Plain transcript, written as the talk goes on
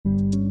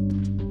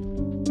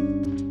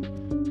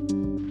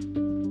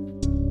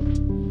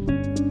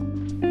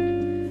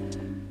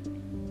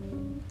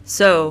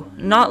So,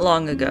 not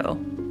long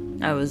ago,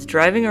 I was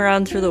driving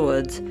around through the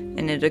woods,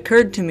 and it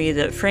occurred to me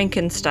that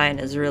Frankenstein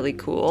is really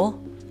cool.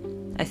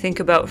 I think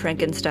about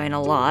Frankenstein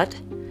a lot,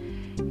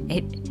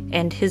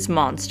 and his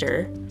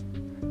monster,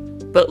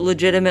 but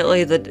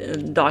legitimately the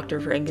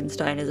Dr.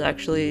 Frankenstein is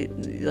actually,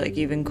 like,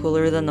 even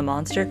cooler than the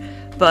monster,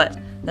 but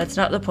that's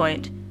not the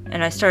point,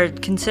 and I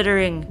started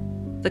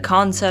considering the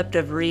concept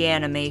of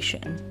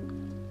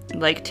reanimation.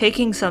 Like,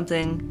 taking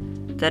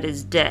something that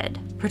is dead,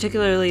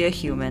 particularly a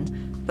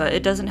human, but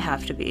it doesn't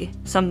have to be,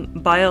 some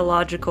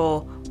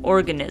biological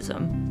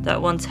organism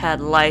that once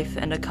had life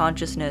and a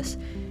consciousness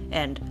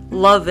and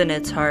love in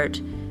its heart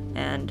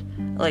and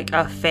like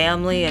a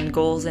family and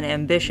goals and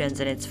ambitions,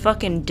 and it's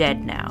fucking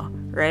dead now,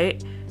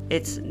 right?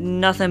 It's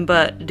nothing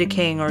but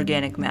decaying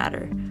organic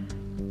matter.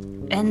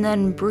 And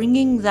then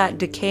bringing that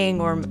decaying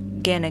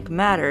organic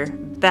matter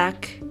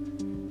back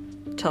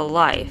to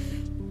life.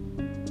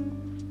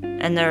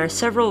 And there are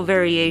several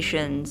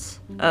variations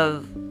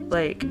of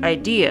like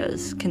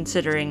ideas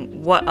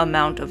considering what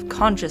amount of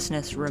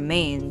consciousness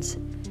remains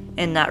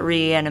in that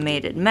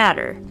reanimated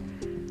matter.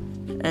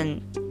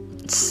 And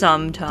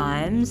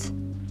sometimes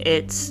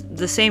it's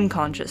the same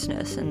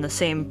consciousness and the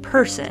same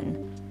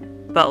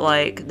person, but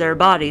like their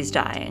body's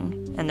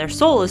dying and their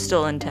soul is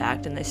still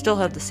intact and they still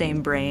have the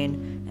same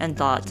brain and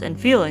thoughts and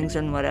feelings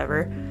and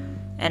whatever.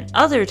 And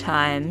other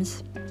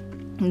times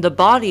the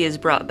body is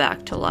brought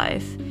back to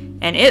life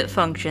and it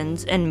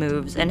functions and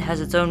moves and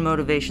has its own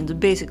motivations,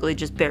 basically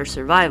just bare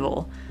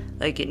survival.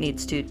 Like, it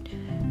needs to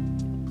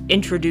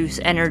introduce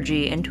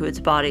energy into its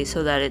body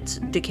so that its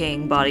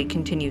decaying body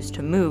continues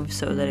to move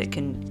so that it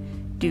can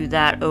do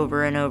that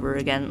over and over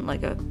again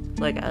like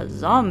a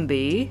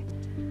zombie.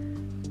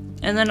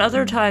 And then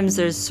other times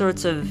there's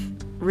sorts of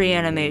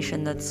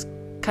reanimation that's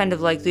kind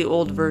of like the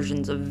old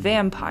versions of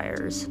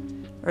vampires,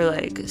 or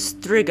like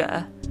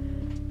Striga,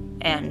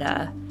 and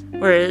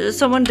where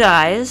someone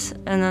dies,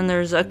 and then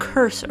there's a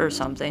curse or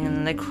something, and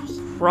then they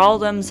crawl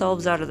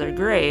themselves out of their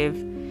grave,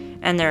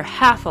 and they're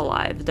half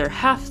alive. They're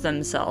half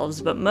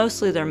themselves, but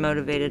mostly they're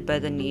motivated by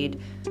the need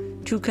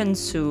to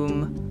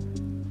consume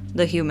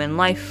the human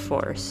life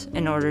force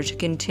in order to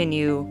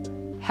continue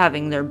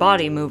having their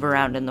body move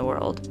around in the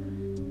world,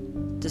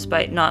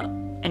 despite not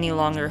any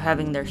longer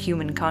having their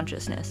human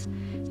consciousness.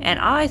 And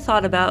I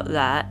thought about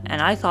that, and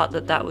I thought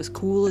that that was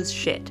cool as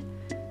shit.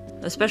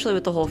 Especially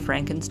with the whole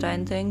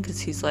Frankenstein thing, because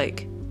he's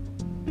like,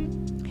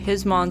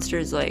 his monster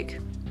is like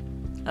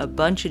a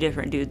bunch of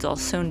different dudes all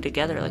sewn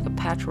together like a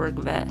patchwork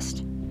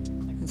vest.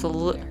 It's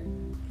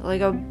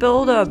like a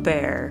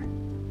Build-A-Bear,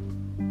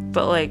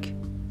 but like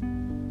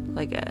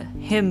a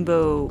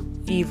himbo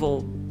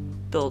evil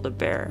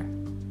Build-A-Bear.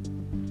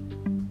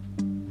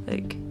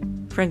 Like,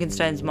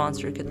 Frankenstein's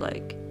monster could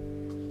like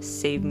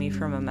save me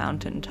from a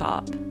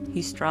mountaintop.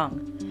 He's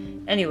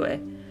strong. Anyway,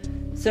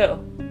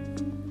 so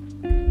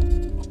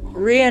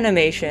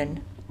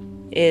reanimation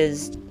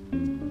is,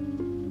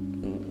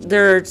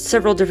 there are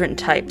several different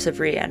types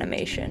of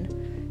reanimation.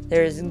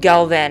 There's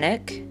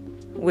galvanic,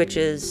 which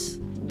is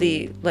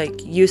the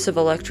like use of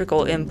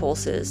electrical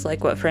impulses,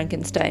 like what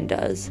Frankenstein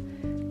does.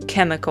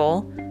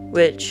 Chemical,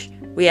 which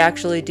we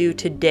actually do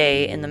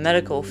today in the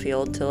medical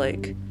field to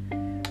like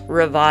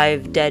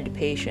revive dead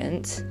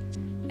patients.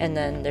 And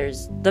then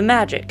there's the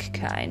magic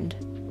kind,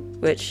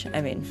 which,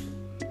 I mean,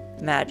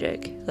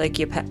 magic, like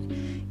you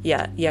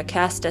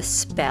cast a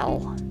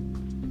spell,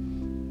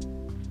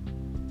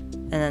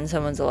 and then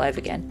someone's alive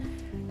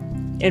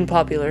again. In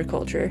popular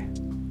culture,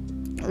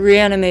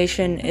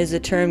 reanimation is a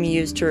term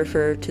used to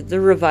refer to the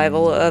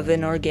revival of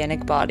an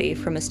organic body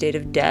from a state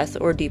of death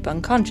or deep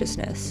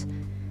unconsciousness.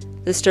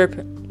 This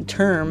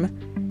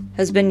term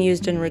has been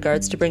used in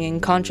regards to bringing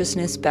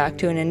consciousness back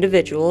to an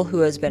individual who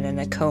has been in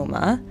a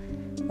coma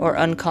or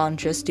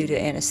unconscious due to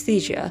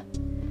anesthesia.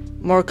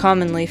 More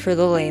commonly for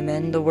the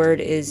layman, the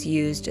word is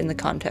used in the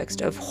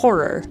context of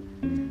horror.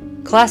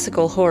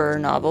 Classical horror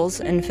novels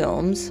and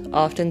films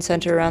often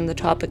center around the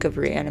topic of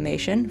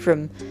reanimation,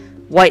 from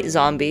White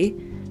Zombie,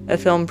 a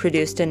film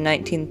produced in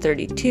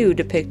 1932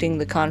 depicting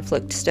the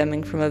conflict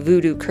stemming from a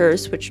voodoo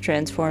curse which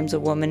transforms a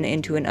woman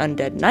into an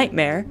undead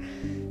nightmare,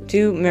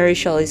 to Mary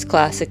Shelley's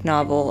classic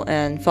novel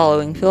and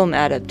following film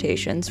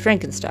adaptations,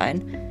 Frankenstein,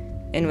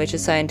 in which a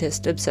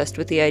scientist obsessed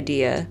with the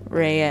idea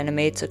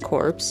reanimates a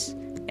corpse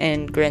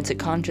and grants it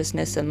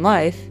consciousness and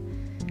life.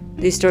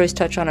 These stories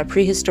touch on a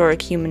prehistoric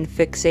human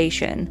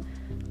fixation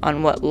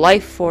on what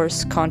life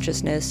force,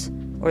 consciousness,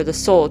 or the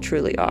soul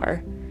truly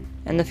are,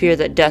 and the fear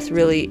that death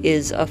really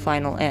is a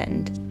final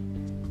end.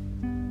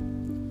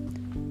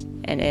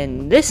 And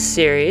in this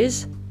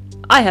series,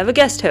 I have a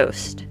guest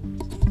host.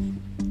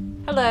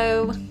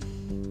 Hello.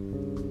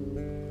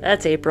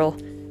 That's April.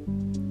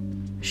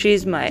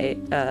 She's my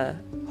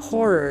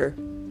horror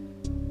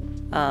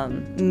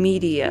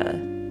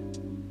media,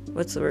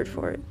 what's the word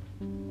for it?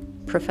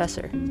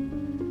 Professor.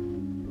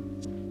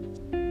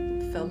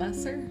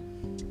 Filmmaster?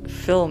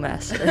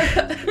 Filmmaster.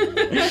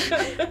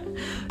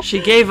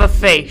 She gave a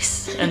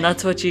face, and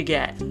that's what you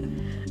get.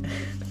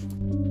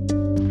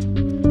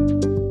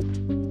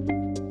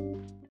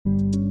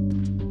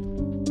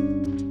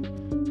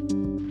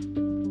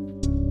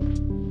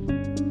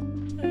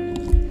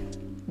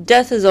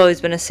 Death has always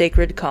been a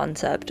sacred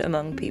concept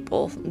among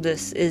people.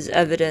 This is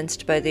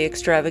evidenced by the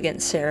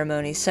extravagant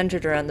ceremonies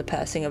centered around the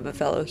passing of a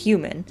fellow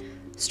human,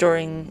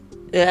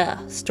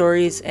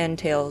 stories and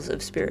tales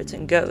of spirits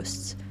and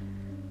ghosts.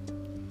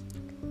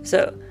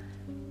 So,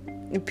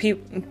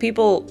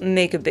 people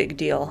make a big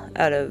deal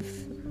out of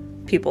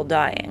people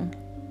dying,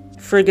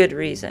 for good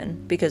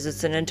reason, because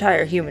it's an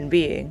entire human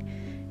being,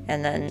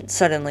 and then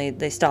suddenly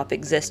they stop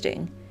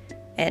existing.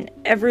 And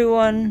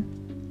everyone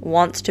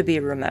wants to be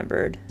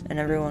remembered, and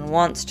everyone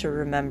wants to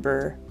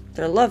remember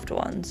their loved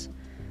ones.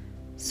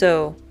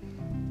 So,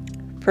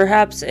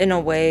 perhaps in a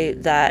way,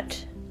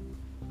 that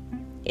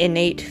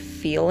innate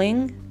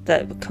feeling,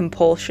 that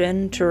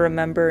compulsion to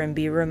remember and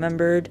be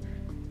remembered,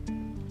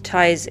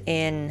 ties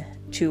in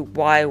to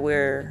why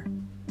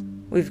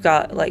we've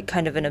got like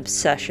kind of an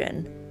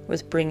obsession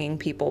with bringing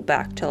people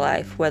back to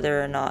life,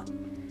 whether or not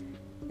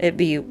it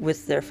be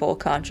with their full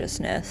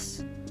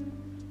consciousness.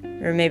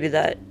 Or maybe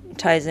that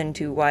ties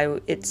into why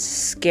it's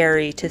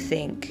scary to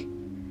think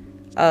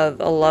of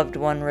a loved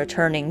one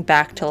returning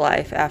back to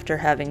life after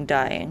having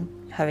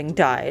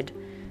died,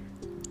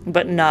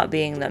 but not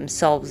being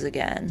themselves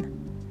again.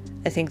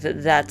 I think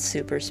that's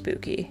super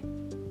spooky.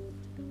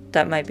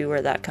 That might be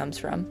where that comes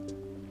from.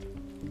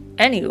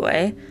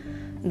 Anyway,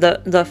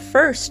 the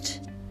first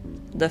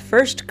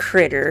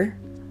critter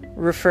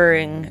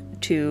referring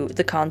to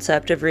the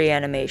concept of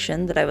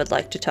reanimation that I would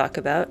like to talk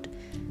about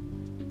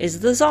is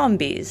the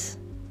zombies.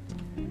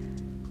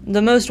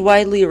 The most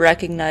widely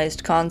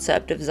recognized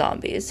concept of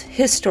zombies,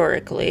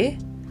 historically,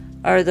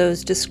 are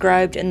those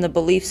described in the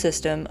belief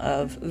system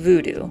of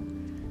voodoo,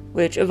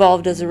 which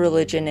evolved as a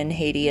religion in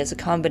Haiti as a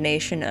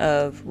combination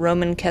of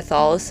Roman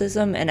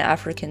Catholicism and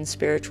African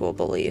spiritual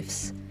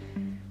beliefs.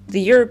 The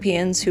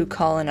Europeans who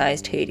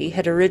colonized Haiti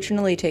had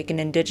originally taken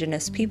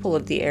indigenous people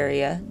of the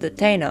area, the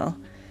Taino,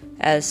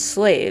 as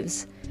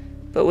slaves,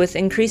 but with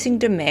increasing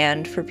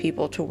demand for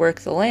people to work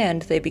the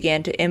land, they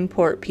began to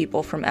import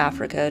people from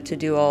Africa to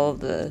do all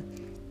the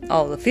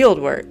field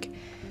work.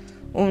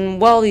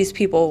 While these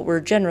people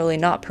were generally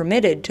not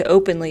permitted to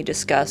openly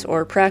discuss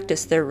or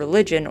practice their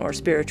religion or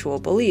spiritual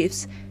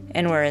beliefs,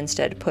 and were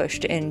instead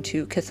pushed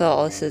into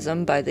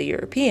Catholicism by the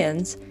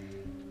Europeans,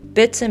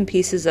 bits and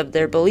pieces of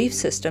their belief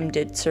system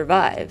did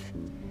survive.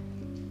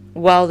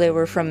 While they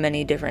were from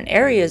many different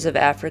areas of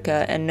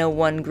Africa and no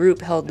one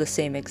group held the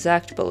same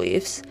exact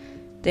beliefs,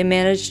 they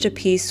managed to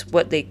piece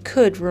what they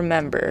could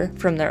remember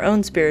from their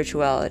own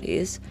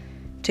spiritualities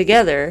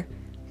together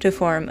to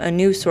form a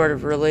new sort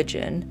of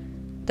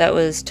religion that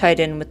was tied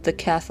in with the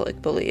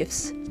Catholic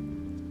beliefs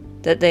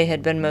that they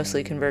had been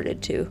mostly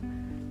converted to.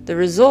 The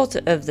result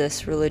of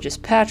this religious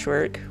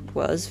patchwork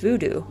was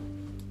voodoo.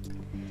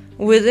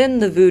 Within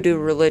the voodoo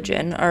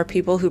religion are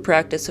people who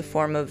practice a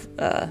form of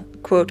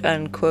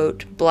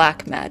quote-unquote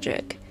black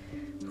magic,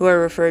 who are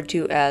referred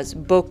to as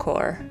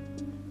Bokor,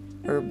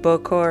 or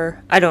Bokor.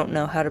 I don't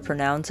know how to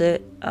pronounce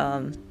it.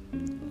 I've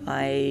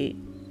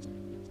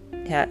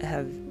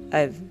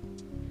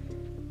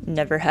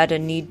never had a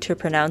need to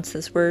pronounce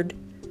this word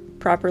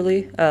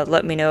properly.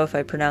 Let me know if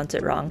I pronounce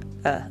it wrong.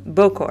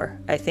 Bokor,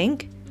 I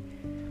think.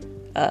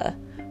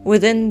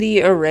 Within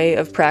the array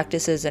of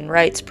practices and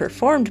rites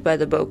performed by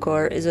the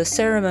Bokor is a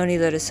ceremony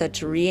that is said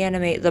to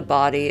reanimate the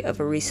body of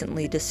a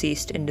recently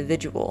deceased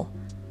individual.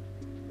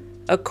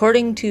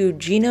 According to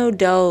Gino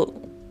del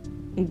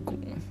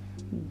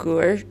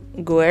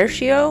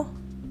Guercio,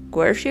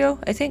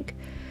 I think,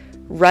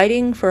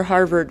 writing for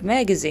Harvard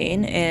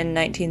Magazine in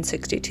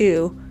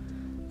 1962,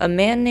 a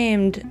man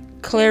named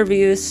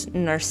Clairvius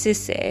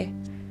Narcisse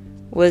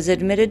was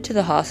admitted to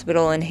the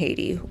hospital in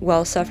Haiti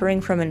while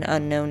suffering from an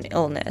unknown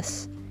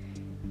illness.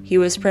 He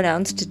was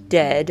pronounced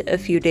dead a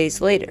few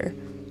days later,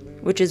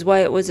 which is why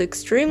it was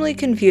extremely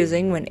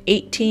confusing when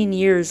 18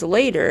 years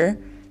later,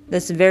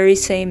 this very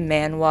same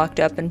man walked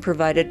up and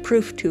provided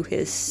proof to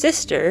his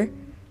sister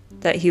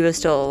that he was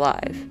still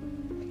alive.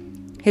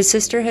 His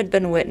sister had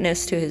been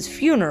witness to his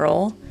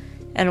funeral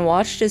and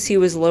watched as he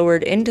was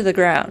lowered into the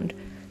ground,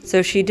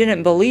 so she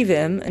didn't believe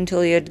him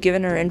until he had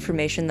given her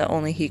information that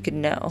only he could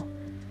know.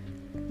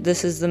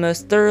 This is the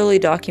most thoroughly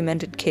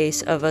documented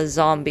case of a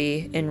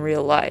zombie in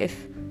real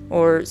life,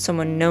 or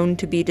someone known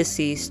to be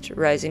deceased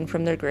rising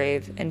from their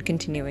grave and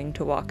continuing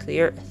to walk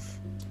the earth.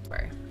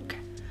 Okay.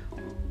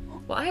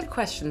 Well, I have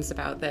questions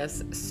about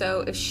this.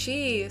 So if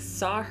she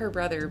saw her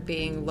brother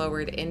being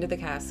lowered into the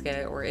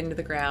casket or into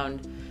the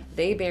ground,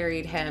 they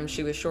buried him,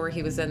 she was sure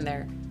he was in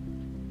there,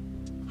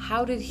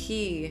 how did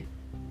he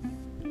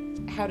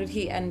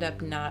end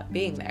up not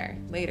being there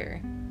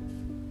later?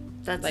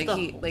 That's like the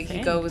he whole like thing.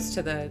 He goes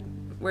to the,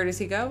 where does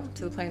he go?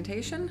 To the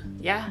plantation?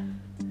 Yeah.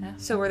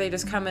 So were they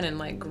just coming and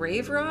like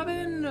grave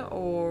robbing,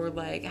 or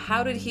like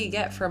how did he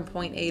get from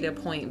point A to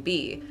point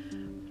B,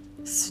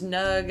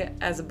 snug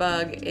as a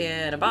bug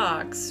in a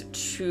box,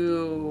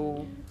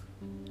 to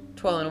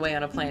twirling away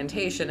on a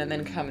plantation and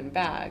then coming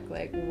back?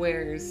 Like,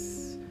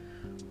 where's,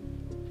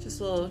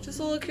 just a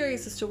little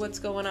curious as to what's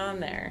going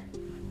on there.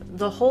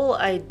 The whole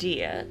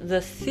idea,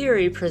 the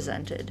theory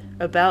presented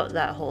about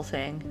that whole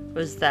thing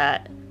was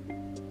that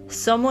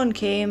Someone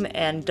came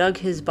and dug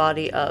his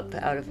body up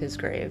out of his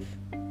grave,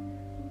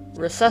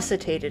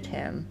 resuscitated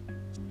him,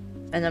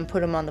 and then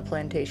put him on the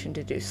plantation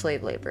to do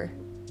slave labor.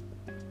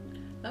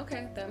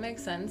 Okay, that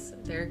makes sense.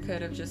 There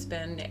could have just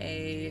been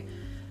a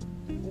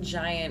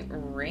giant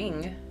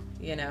ring,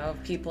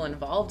 of people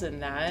involved in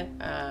that.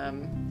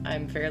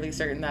 I'm fairly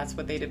certain that's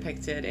what they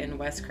depicted in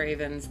Wes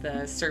Craven's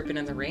The Serpent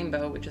and the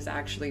Rainbow, which is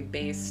actually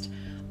based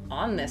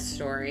on this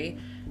story.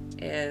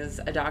 Is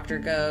a doctor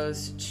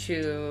goes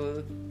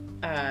to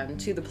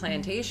the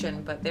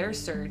plantation, but their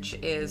search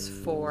is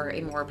for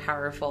a more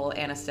powerful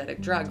anesthetic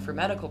drug for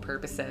medical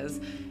purposes,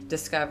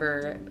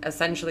 discover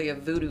essentially a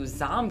voodoo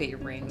zombie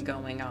ring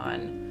going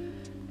on.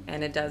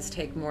 And it does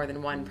take more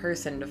than one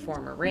person to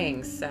form a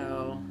ring,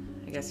 so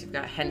I guess you've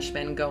got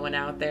henchmen going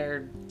out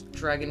there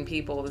drugging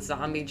people with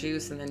zombie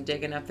juice and then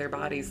digging up their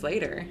bodies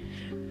later.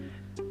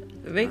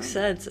 It makes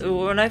sense.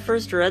 When I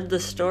first read the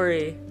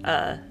story,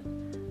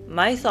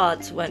 my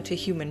thoughts went to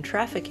human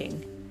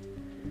trafficking.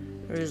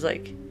 It was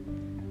like,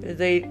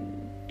 they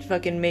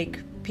fucking make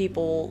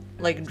people,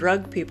 like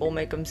drug people,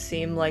 make them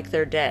seem like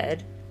they're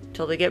dead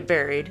till they get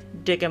buried,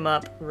 dig them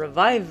up,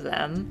 revive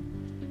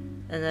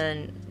them, and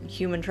then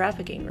human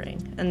trafficking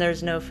ring. And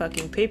there's no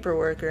fucking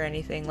paperwork or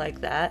anything like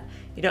that.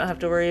 You don't have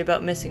to worry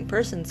about missing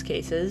persons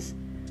cases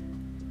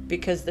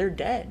because they're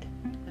dead.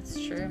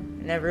 That's true.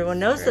 And everyone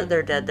knows that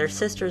they're dead. Their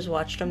sisters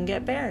watched them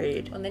get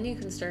buried. Well, and then you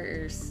can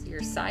start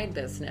your side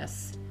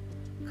business,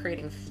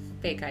 creating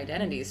fake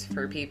identities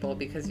for people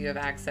because you have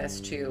access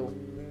to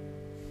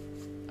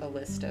a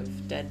list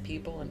of dead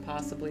people and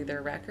possibly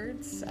their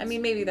records. I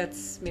mean, maybe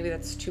that's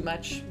too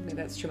much. Maybe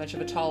that's too much of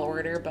a tall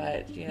order,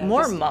 but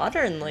more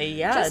modernly,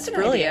 yeah, it's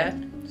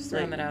brilliant. Idea. Just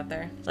throwing that out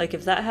there. Like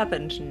if that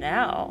happened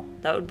now,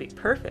 that would be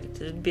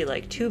perfect. It'd be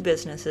like two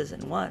businesses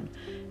in one.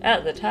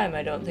 At the time,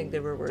 I don't think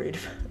they were worried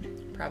about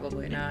it.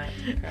 Probably not.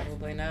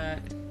 Probably not.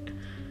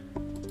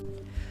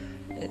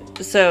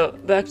 So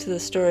back to the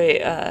story.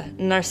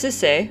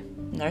 Narcisse,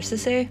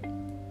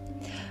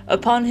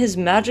 upon his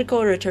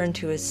magical return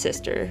to his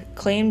sister,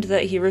 claimed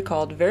that he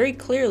recalled very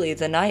clearly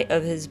the night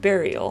of his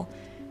burial,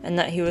 and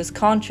that he was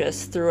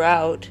conscious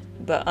throughout,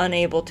 but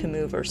unable to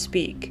move or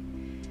speak.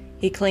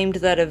 He claimed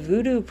that a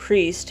voodoo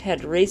priest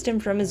had raised him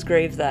from his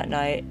grave that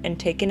night and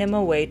taken him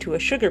away to a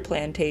sugar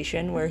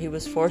plantation where he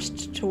was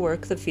forced to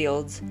work the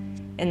fields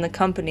in the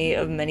company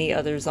of many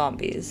other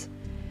zombies.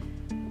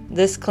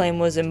 This claim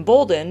was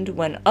emboldened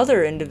when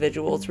other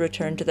individuals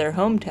returned to their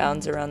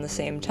hometowns around the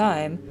same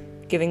time,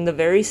 giving the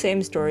very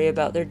same story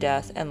about their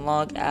death and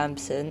long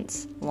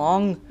absence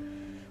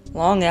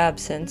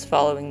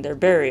following their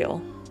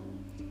burial.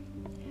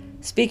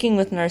 Speaking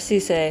with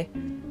Narcisse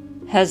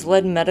has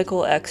led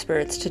medical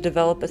experts to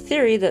develop a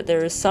theory that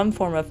there is some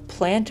form of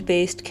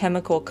plant-based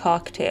chemical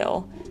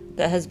cocktail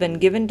that has been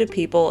given to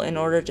people in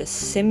order to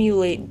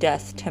simulate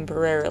death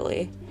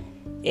temporarily.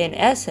 In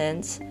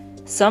essence,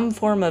 some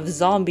form of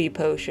zombie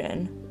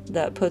potion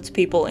that puts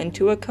people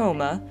into a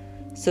coma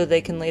so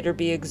they can later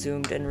be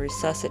exhumed and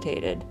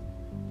resuscitated.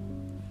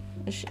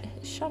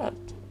 Shut up.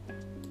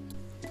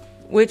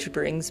 Which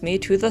brings me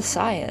to the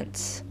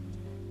science.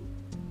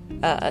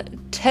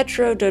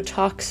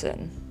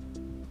 Tetrodotoxin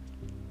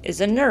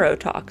is a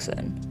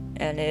neurotoxin,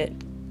 and it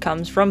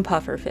comes from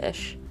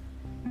pufferfish.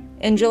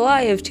 In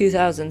July of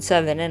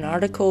 2007, an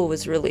article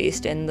was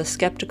released in The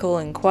Skeptical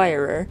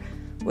Inquirer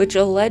which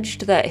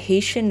alleged that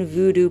Haitian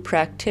voodoo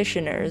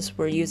practitioners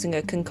were using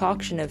a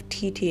concoction of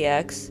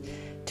TTX,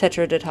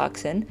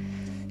 tetrodotoxin,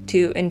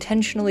 to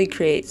intentionally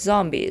create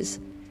zombies.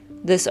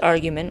 This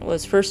argument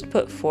was first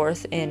put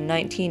forth in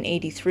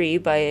 1983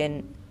 by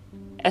an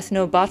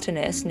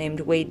ethnobotanist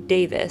named Wade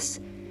Davis,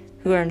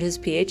 who earned his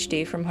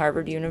PhD from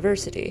Harvard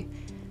University.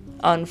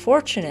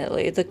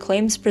 Unfortunately, the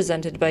claims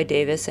presented by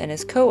Davis and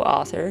his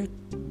co-author,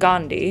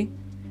 Gandhi,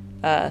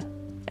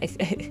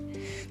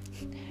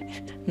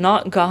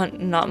 not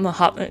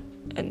Mahatma,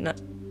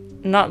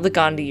 not the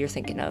Gandhi you're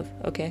thinking of,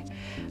 okay?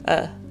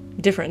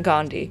 Different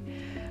Gandhi,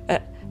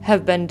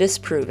 have been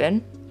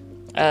disproven.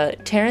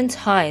 Terence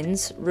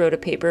Hines wrote a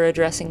paper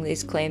addressing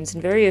these claims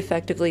and very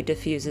effectively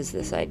diffuses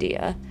this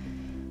idea.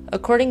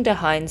 According to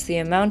Hines, the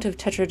amount of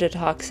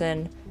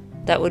tetrodotoxin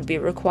that would be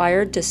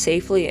required to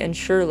safely and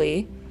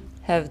surely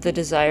have the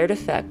desired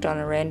effect on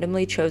a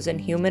randomly chosen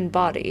human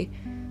body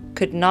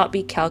could not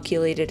be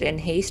calculated in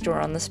haste or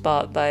on the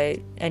spot by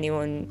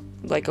anyone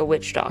like a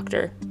witch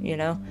doctor,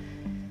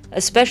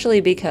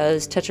 Especially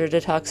because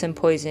tetrodotoxin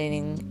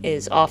poisoning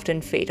is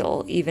often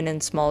fatal, even in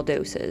small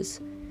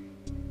doses.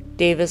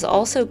 Davis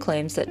also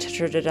claims that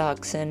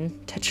tetrodotoxin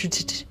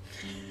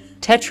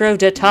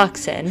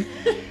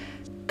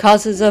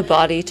causes a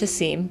body to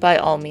seem, by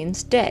all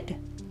means, dead,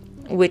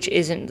 which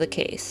isn't the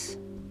case.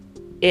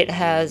 It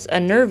has a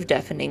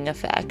nerve-deafening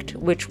effect,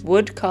 which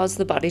would cause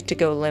the body to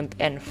go limp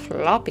and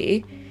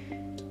floppy,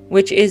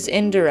 which is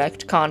in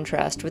direct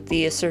contrast with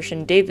the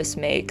assertion Davis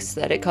makes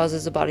that it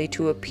causes a body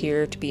to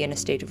appear to be in a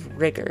state of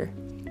rigor.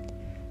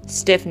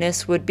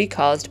 Stiffness would be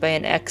caused by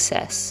an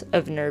excess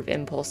of nerve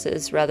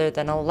impulses rather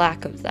than a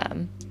lack of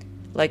them,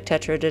 like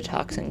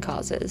tetrodotoxin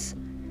causes.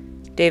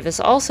 Davis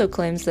also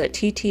claims that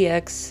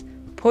TTX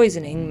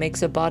poisoning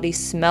makes a body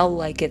smell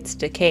like it's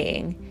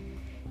decaying,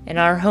 and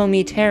our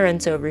homie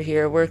Terrence over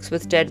here works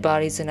with dead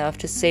bodies enough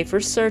to say for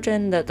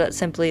certain that that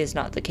simply is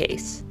not the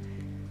case.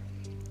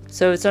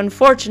 So it's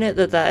unfortunate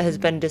that that has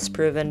been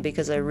disproven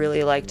because I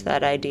really liked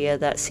that idea.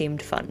 That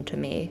seemed fun to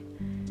me.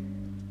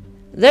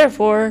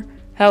 Therefore,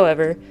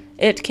 however,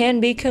 it can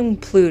be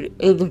concluded,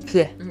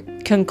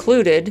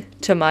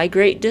 to my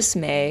great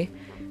dismay,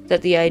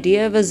 that the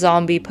idea of a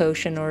zombie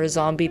potion or a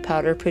zombie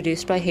powder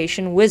produced by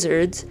Haitian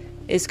wizards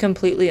is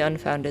completely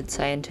unfounded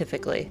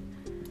scientifically.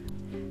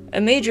 A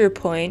major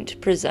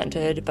point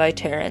presented by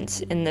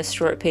Terrence in this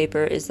short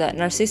paper is that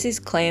Narcisse's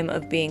claim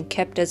of being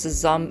kept as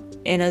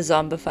in a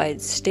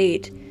zombified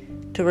state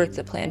to work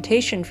the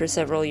plantation for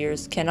several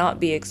years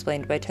cannot be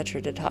explained by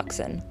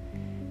tetrodotoxin.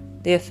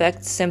 The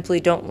effects simply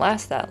don't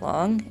last that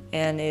long,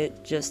 and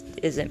it just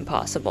isn't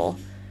possible.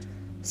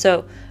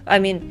 So, I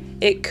mean,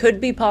 it could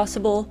be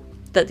possible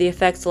that the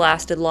effects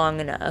lasted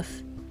long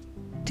enough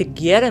to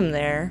get him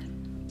there,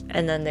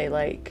 and then they,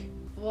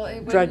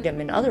 drugged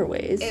him in other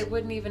ways. It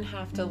wouldn't even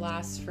have to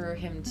last for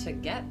him to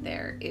get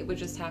there. It would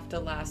just have to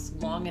last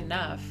long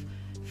enough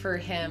for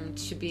him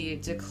to be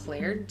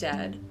declared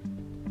dead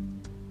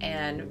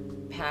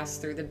and pass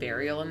through the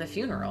burial and the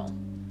funeral.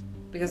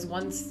 Because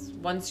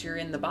once you're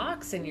in the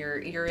box and you're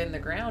in the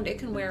ground, it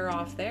can wear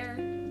off there.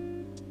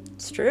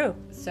 It's true.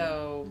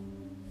 So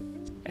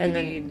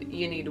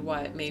you need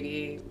what,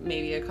 maybe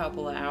a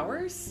couple of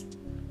hours?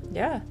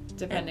 Yeah.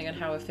 Depending on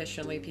how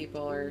efficiently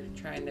people are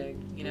trying to,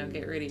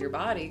 get rid of your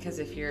body. Because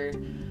if you're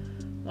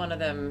one of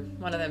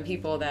them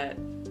people that,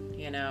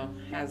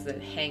 has it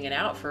hanging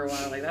out for a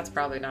while, that's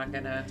probably not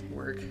gonna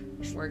work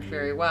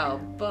very well.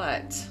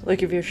 But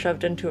like if you're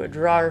shoved into a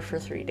drawer for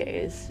 3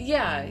 days.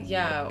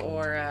 Yeah,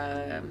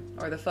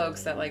 or the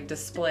folks that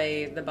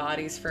display the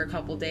bodies for a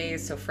couple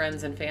days so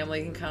friends and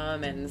family can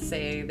come and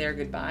say their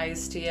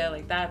goodbyes to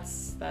you.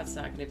 That's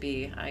not gonna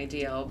be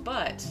ideal.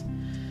 But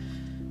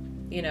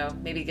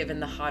maybe given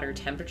the hotter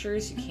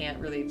temperatures, you can't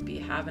really be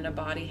having a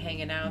body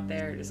hanging out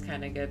there. It just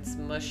kind of gets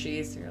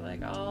mushy. So you're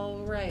like, all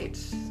right,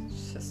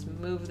 just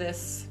move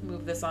this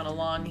on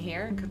along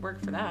here. It could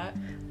work for that.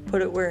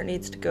 Put it where it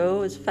needs to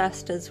go as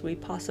fast as we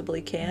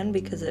possibly can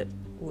because it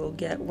will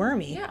get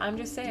wormy. Yeah, I'm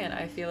just saying.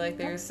 I feel like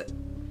there's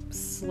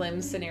slim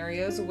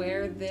scenarios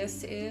where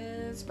this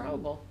is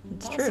probable.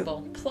 It's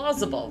possible. true.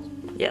 Plausible.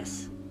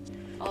 Yes.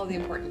 All the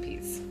important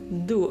P's.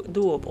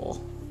 Doable.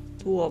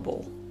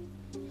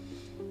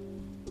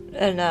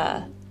 And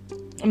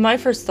my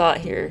first thought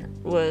here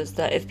was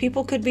that if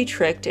people could be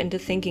tricked into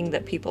thinking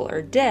that people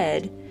are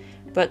dead,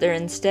 but they're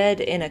instead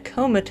in a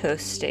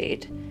comatose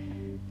state,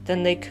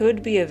 then they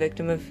could be a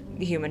victim of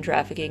human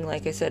trafficking,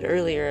 like I said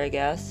earlier, I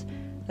guess.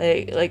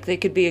 They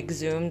could be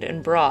exhumed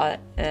and brought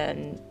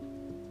and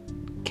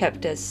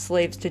kept as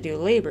slaves to do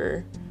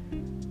labor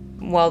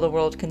while the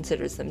world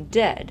considers them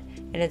dead.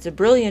 And it's a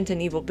brilliant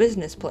and evil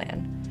business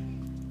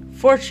plan.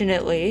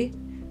 Fortunately,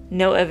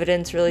 no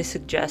evidence really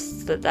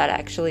suggests that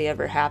actually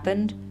ever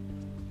happened.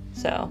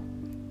 So,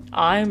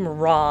 I'm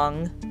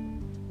wrong.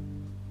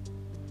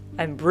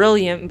 I'm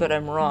brilliant, but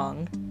I'm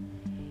wrong.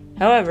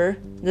 However,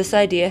 this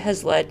idea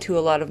has led to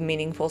a lot of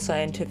meaningful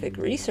scientific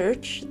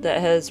research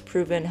that has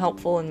proven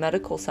helpful in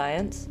medical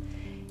science.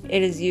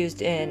 It is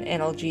used in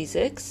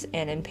analgesics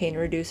and in pain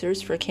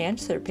reducers for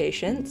cancer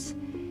patients.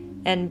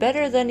 And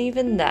better than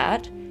even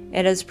that,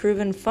 it has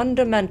proven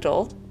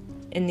fundamental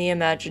in the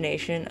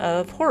imagination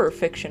of horror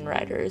fiction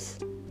writers.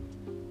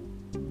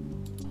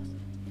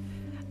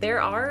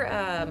 There are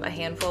a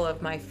handful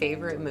of my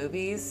favorite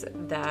movies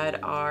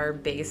that are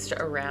based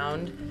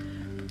around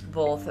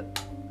both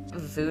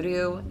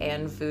voodoo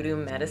and voodoo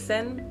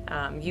medicine.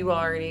 You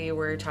already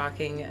were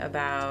talking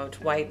about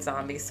White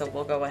Zombie, so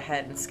we'll go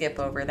ahead and skip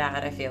over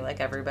that. I feel like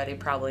everybody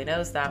probably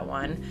knows that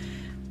one.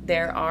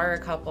 There are a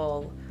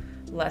couple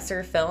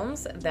lesser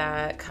films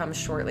that come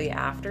shortly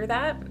after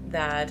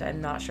that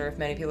I'm not sure if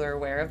many people are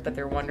aware of, but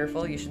they're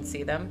wonderful. You should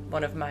see them.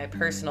 One of my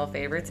personal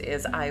favorites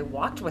is I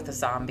Walked with a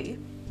Zombie.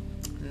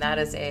 And that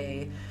is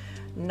a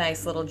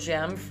nice little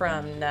gem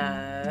from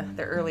the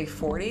early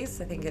 40s.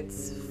 I think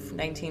it's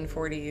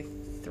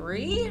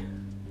 1943.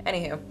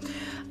 Anywho,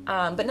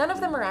 but none of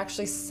them are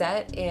actually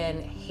set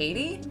in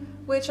Haiti,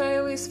 which I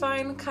always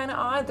find kind of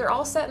odd. They're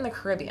all set in the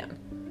Caribbean.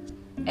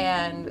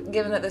 And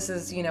given that this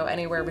is,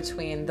 anywhere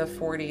between the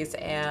 40s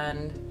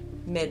and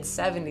mid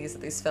 70s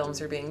that these films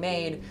are being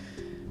made,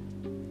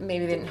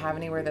 maybe they didn't have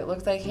anywhere that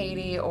looked like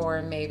Haiti,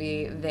 or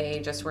maybe they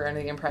just were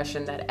under the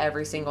impression that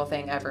every single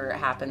thing ever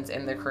happens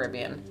in the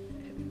Caribbean.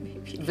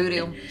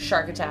 Voodoo,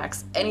 shark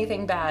attacks,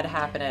 anything bad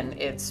happening,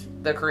 it's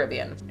the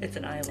Caribbean. It's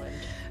an island.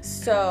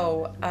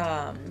 So,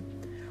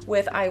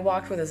 with I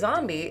Walked with a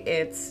Zombie,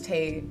 it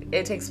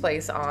takes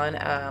place on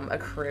a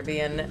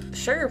Caribbean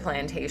sugar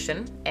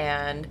plantation,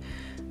 and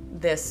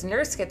this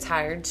nurse gets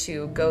hired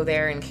to go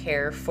there and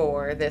care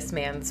for this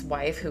man's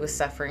wife who is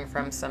suffering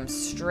from some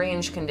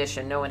strange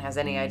condition. No one has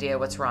any idea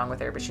what's wrong with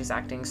her, but she's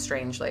acting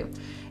strangely.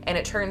 And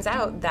it turns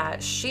out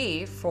that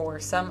she, for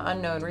some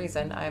unknown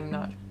reason, I'm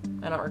not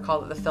I don't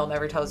recall that the film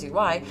ever tells you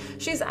why.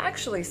 She's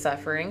actually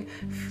suffering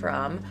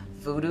from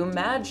voodoo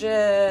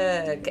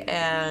magic,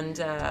 and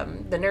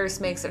the nurse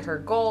makes it her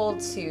goal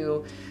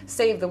to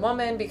save the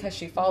woman because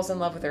she falls in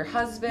love with her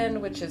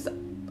husband, which is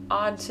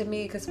odd to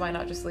me, because why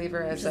not just leave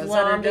her as a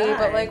zombie?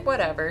 But like,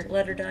 whatever.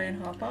 Let her die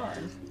and hop on.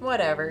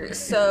 Whatever.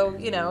 So,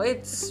 you know,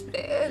 it's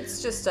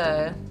just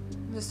a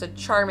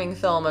charming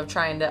film of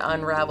trying to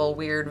unravel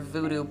weird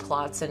voodoo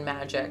plots and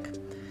magic.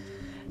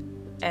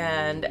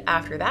 And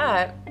after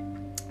that,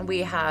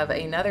 we have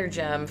another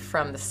gem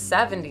from the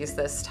 70s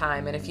this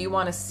time. And if you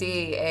want to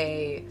see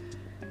a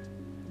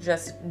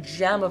just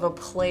gem of a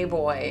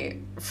playboy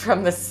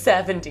from the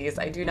 70s,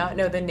 I do not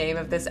know the name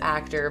of this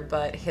actor,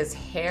 but his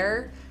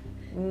hair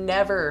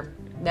never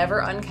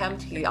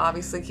unkempt. He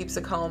obviously keeps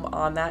a comb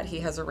on that. He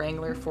has a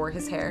Wrangler for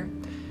his hair.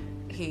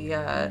 He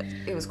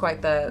was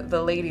quite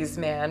the ladies'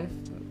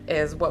 man,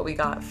 is what we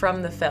got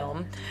from the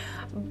film.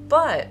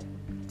 But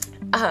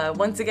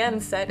once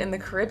again, set in the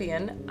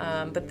Caribbean,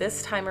 but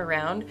this time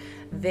around,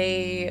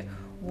 they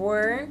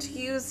weren't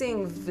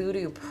using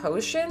voodoo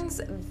potions.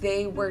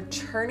 They were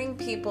turning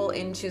people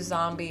into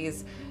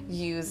zombies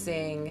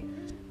using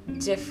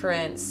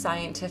different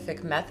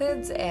scientific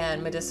methods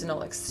and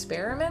medicinal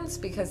experiments,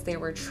 because they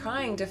were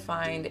trying to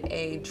find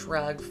a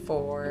drug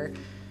for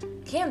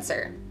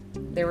cancer.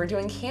 They were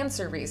doing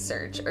cancer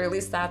research, or at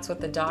least that's what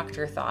the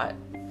doctor thought.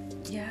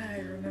 Yeah, I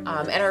remember.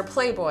 And our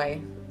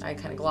Playboy, I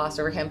kind of glossed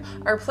over him.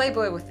 Our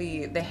Playboy with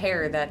the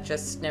hair that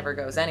just never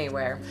goes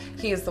anywhere.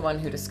 He is the one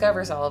who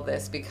discovers all of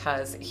this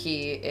because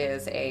he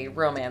is a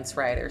romance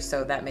writer,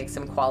 so that makes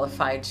him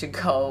qualified to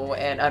go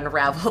and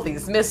unravel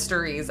these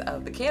mysteries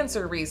of the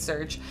cancer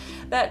research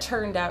that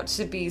turned out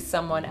to be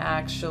someone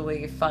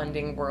actually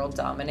funding world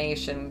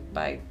domination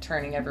by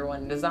turning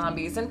everyone into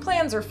zombies, and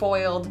plans are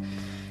foiled.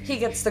 He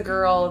gets the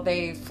girl,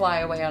 they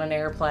fly away on an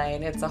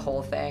airplane. It's a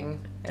whole thing.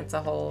 It's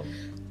a whole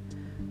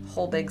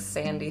big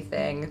sandy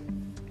thing.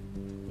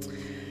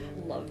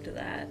 Loved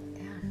that.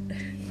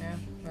 Yeah,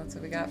 that's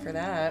what we got for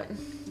that.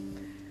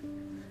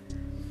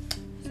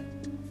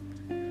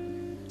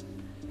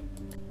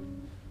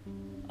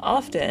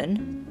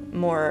 Often,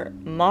 more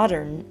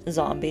modern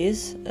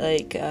zombies,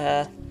 like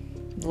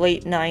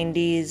late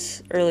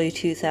 90s, early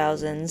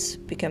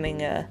 2000s,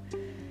 becoming a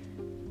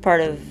part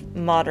of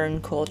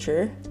modern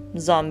culture,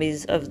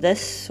 zombies of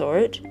this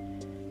sort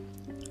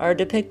are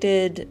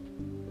depicted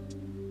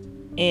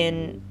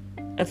in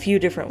a few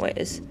different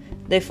ways.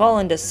 They fall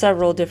into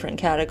several different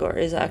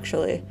categories,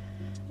 actually.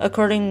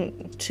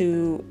 According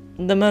to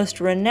the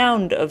most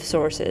renowned of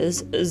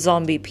sources,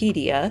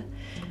 Zombiepedia,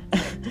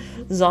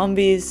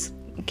 zombies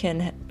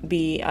can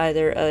be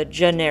either a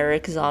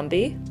generic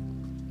zombie,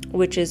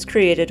 which is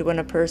created when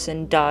a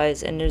person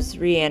dies and is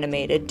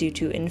reanimated due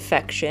to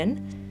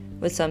infection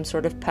with some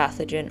sort of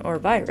pathogen or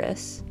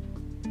virus.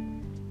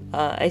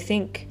 I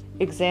think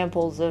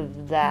examples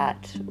of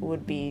that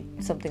would be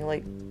something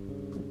like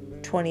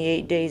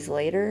 28 Days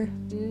Later?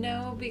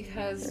 No,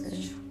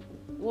 because,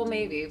 well,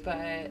 maybe,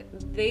 but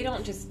they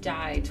don't just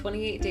die.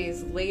 28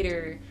 Days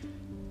Later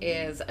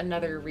is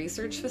another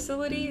research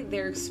facility.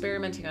 They're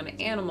experimenting on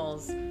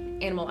animals.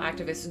 Animal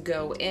activists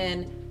go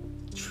in,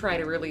 try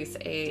to release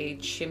a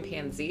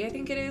chimpanzee, I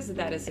think it is,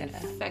 that is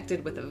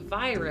infected with a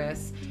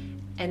virus,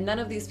 and none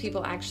of these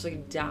people actually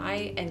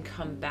die and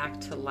come back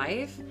to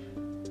life.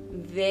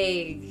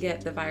 They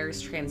get the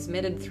virus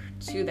transmitted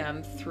to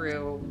them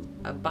through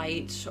a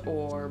bite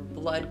or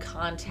blood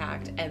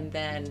contact, and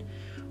then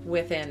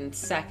within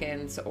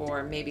seconds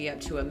or maybe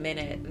up to a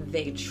minute,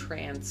 they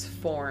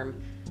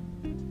transform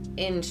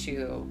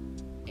into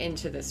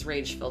this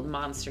rage-filled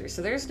monster.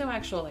 So there's no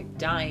actual like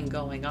dying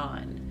going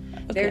on.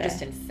 Okay. They're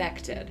just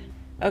infected.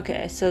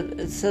 Okay, so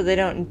they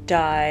don't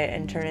die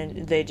and turn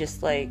into, they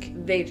just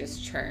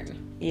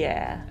churn.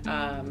 Yeah.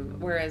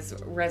 Whereas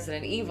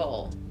Resident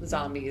Evil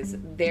zombies,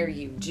 there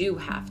you do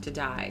have to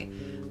die.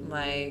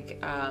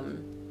 Like,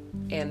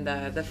 in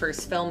the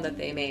first film that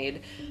they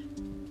made,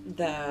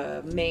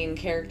 the main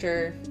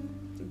character,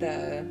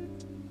 the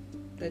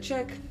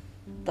chick.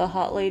 The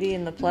hot lady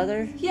in the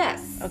pleather?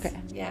 Yes. Okay.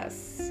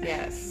 Yes.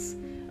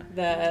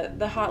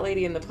 The hot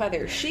lady in the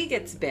pleather, she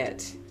gets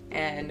bit.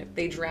 And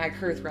they drag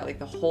her throughout like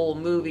the whole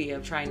movie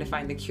of trying to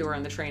find the cure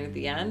on the train at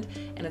the end.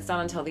 And it's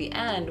not until the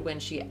end, when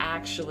she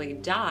actually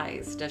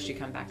dies, does she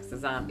come back as a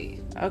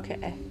zombie.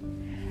 Okay.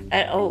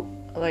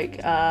 And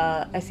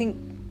I think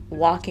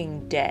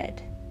Walking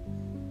Dead.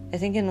 I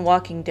think in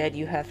Walking Dead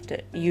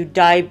you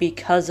die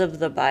because of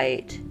the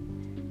bite,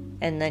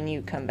 and then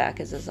you come back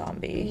as a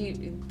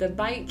zombie. The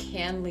bite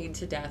can lead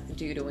to death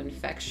due to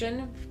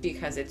infection,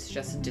 because it's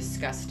just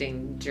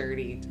disgusting,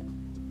 dirty,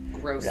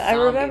 gross. I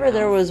remember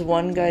there was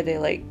one guy, they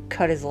like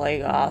cut his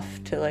leg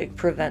off to like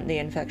prevent the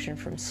infection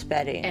from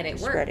spreading. And it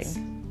worked.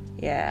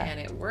 Yeah. And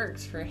it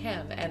worked for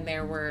him. And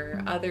there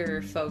were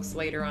other folks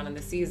later on in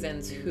the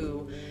seasons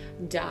who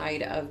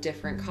died of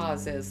different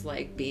causes,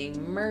 like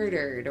being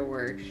murdered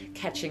or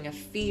catching a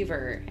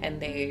fever, and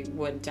they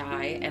would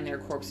die and their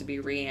corpse would be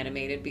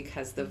reanimated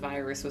because the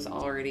virus was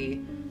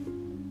already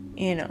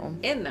you know,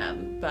 in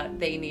them, but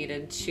they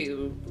needed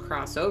to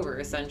cross over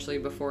essentially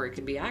before it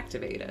could be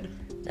activated.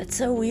 That's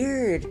so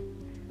weird.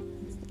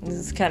 This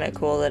is kind of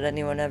cool that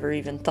anyone ever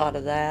even thought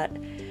of that.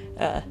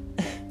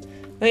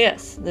 But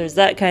yes, there's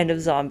that kind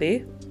of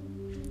zombie.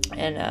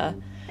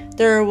 And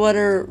there are what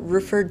are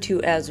referred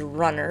to as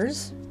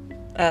runners.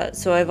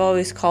 So I've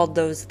always called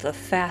those the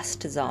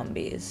fast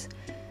zombies.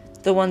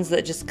 The ones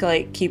that just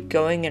like keep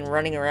going and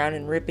running around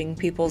and ripping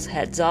people's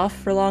heads off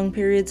for long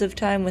periods of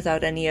time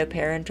without any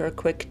apparent or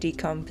quick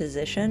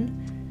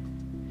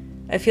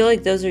decomposition. I feel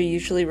like those are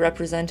usually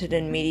represented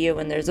in media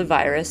when there's a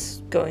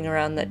virus going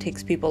around that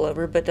takes people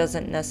over but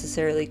doesn't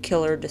necessarily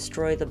kill or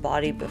destroy the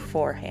body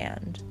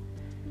beforehand.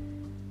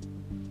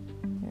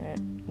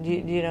 Do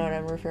you know what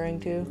I'm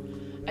referring to?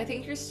 I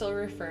think you're still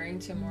referring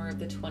to more of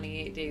the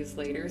 28 Days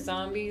Later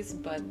zombies,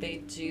 but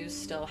they do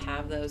still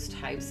have those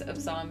types of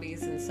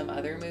zombies in some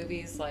other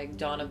movies like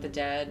Dawn of the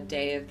Dead,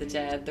 Day of the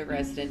Dead, the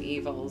Resident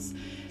Evils.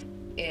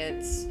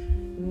 It's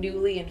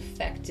newly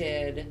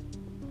infected.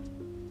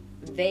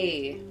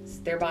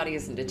 Their body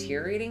isn't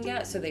deteriorating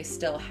yet, so they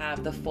still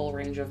have the full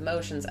range of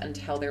motions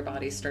until their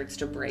body starts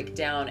to break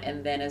down,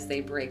 and then as they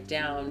break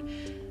down,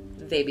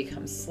 they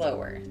become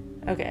slower.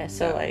 Okay,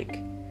 so like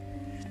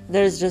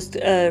there's just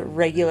a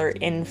regular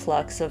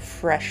influx of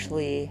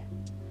freshly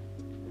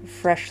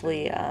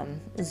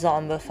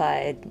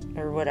zombified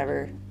or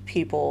whatever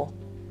people,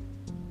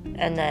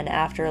 and then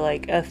after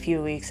like a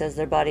few weeks as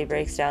their body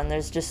breaks down,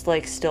 there's just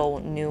like still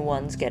new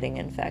ones getting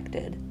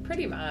infected.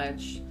 Pretty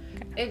much.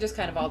 It just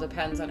kind of all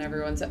depends on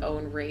everyone's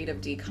own rate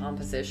of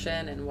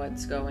decomposition and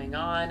what's going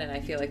on. And I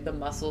feel like the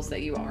muscles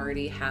that you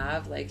already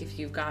have, like if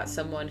you've got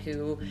someone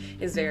who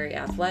is very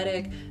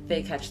athletic,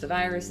 they catch the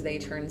virus, they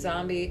turn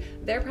zombie,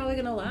 they're probably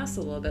going to last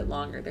a little bit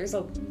longer. There's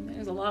a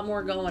lot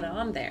more going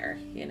on there,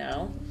 you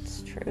know?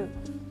 It's true.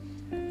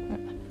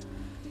 And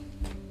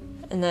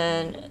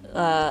then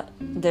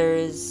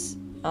there's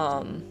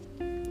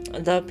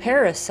the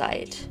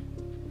parasite,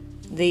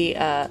 the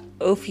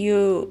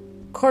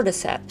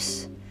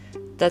Ophiocordyceps.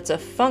 That's a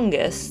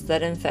fungus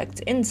that infects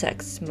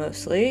insects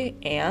mostly,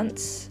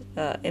 ants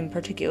in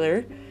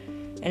particular,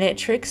 and it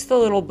tricks the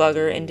little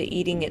bugger into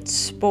eating its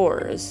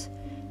spores.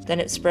 Then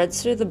it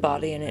spreads through the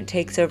body and it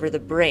takes over the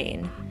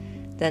brain.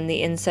 Then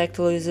the insect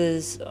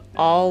loses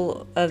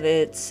all of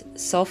its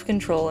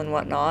self-control and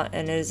whatnot,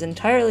 and it is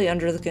entirely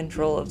under the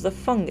control of the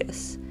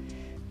fungus,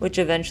 which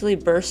eventually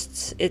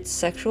bursts its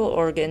sexual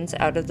organs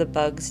out of the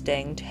bug's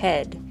danged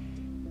head.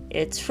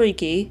 It's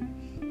freaky.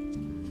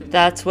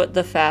 That's what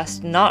the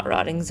fast, not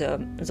rotting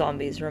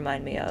zombies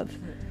remind me of.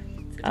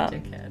 It's a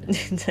dickhead.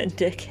 It's a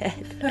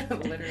dickhead.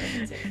 Literally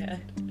a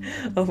dickhead.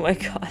 Oh my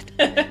god.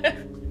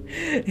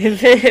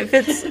 if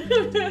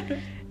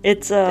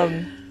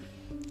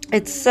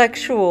its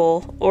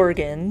sexual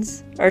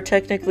organs are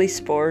technically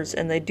spores,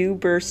 and they do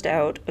burst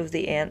out of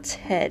the ant's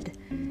head.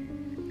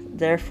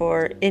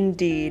 Therefore,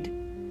 indeed,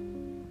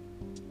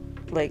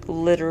 like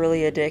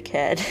literally a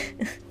dickhead.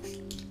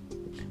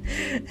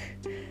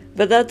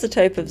 But that's a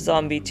type of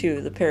zombie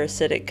too, the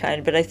parasitic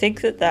kind. But I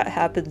think that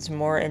happens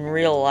more in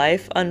real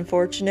life,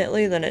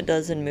 unfortunately, than it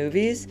does in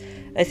movies.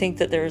 I think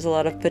that there's a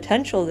lot of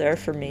potential there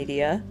for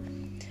media.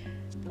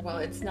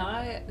 Well,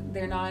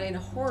 they're not in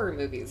horror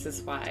movies,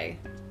 is why.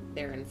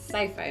 They're in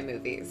sci-fi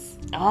movies.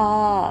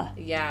 Ah.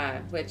 Yeah,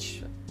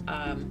 which,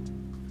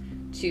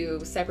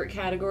 two separate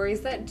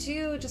categories that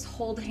do just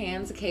hold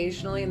hands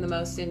occasionally in the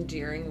most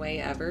endearing way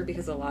ever,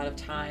 because a lot of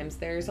times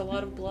there's a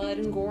lot of blood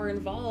and gore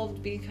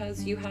involved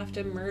because you have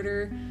to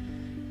murder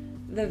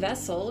the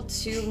vessel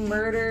to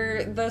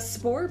murder the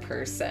spore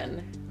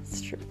person.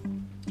 That's true.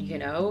 You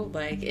know,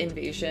 like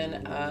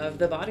Invasion of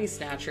the Body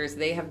Snatchers.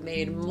 They have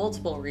made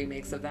multiple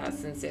remakes of that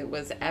since it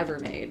was ever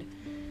made.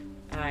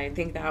 I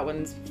think that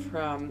one's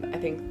I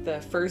think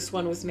the first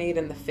one was made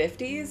in the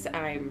 50s.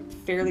 I'm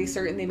fairly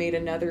certain they made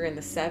another in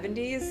the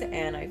 70s,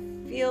 and I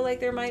feel like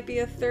there might be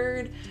a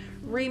third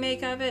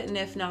remake of it, and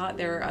if not,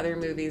 there are other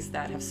movies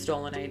that have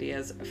stolen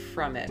ideas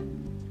from it,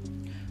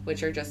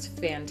 which are just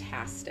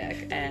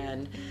fantastic.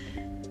 And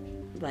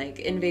like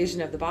Invasion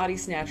of the Body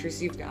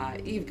Snatchers, you've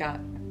got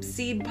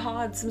seed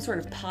pods, some sort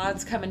of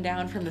pods coming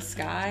down from the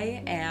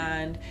sky,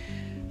 and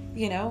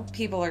you know,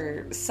 people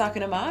are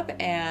sucking them up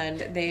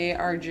and they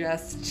are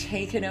just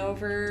taking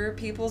over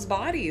people's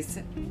bodies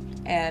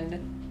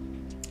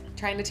and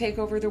trying to take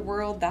over the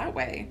world that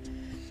way.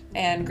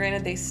 And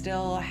granted, they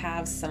still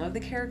have some of the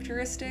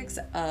characteristics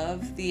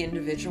of the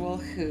individual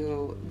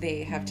who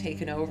they have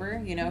taken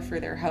over, you know, for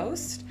their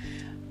host,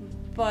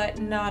 but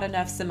not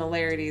enough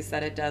similarities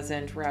that it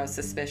doesn't rouse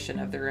suspicion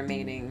of the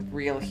remaining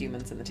real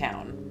humans in the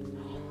town.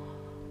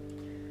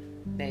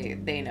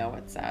 They know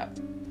what's up.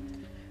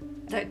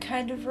 That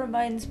kind of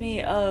reminds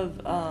me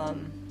of,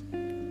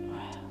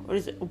 what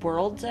is it,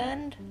 World's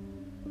End?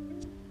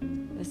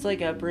 It's like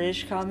a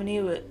British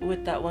comedy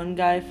with that one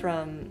guy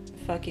from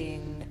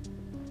fucking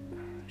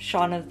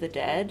Shaun of the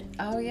Dead.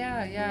 Oh,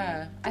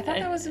 yeah. I thought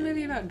that was a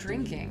movie about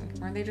drinking.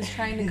 Weren't they just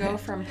trying to go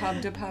from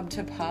pub to pub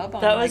to pub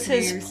on, That like, was New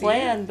his Year's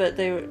plan, Eve? but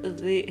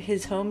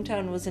his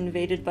hometown was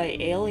invaded by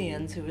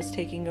aliens who was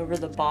taking over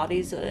the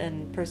bodies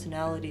and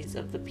personalities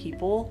of the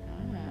people.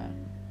 Ah.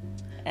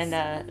 And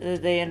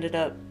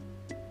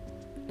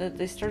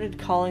they started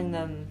calling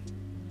them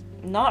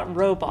not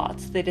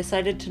robots. They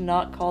decided to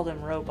not call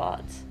them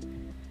robots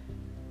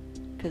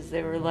because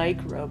they were like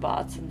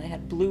robots and they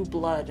had blue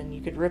blood and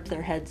you could rip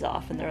their heads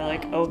off, and they're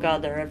like, oh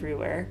god, they're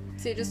everywhere.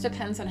 So it just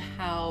depends on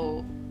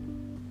how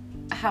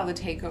the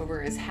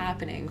takeover is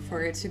happening.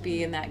 For it to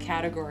be in that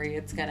category,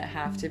 it's gonna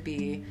have to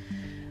be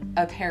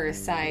a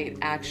parasite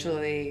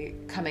actually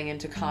coming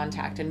into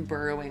contact and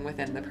burrowing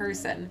within the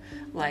person.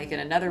 Like in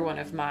another one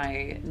of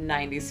my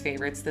 90s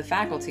favorites, The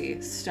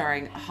Faculty,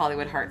 starring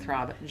Hollywood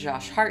heartthrob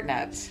Josh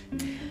Hartnett.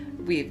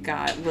 We've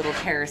got little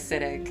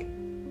parasitic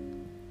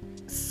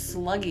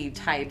sluggy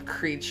type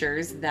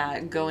creatures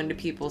that go into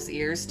people's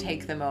ears,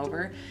 take them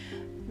over.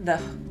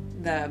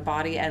 The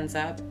body ends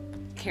up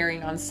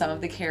carrying on some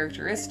of the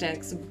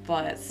characteristics,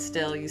 but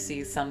still you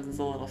see something's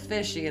a little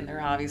fishy and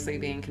they're obviously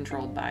being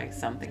controlled by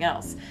something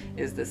else.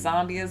 Is this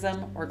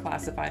zombieism or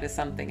classified as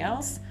something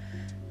else?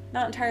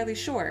 Not entirely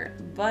sure,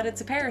 but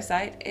it's a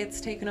parasite. It's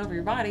taken over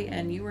your body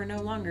and you are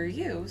no longer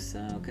you, so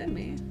it could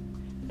be.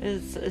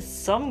 It's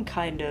some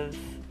kind of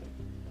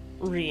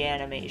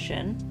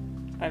reanimation,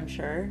 I'm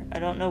sure. I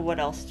don't know what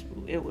else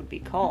it would be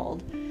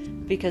called,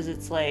 because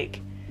it's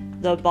like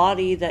the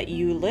body that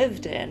you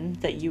lived in,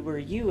 that you were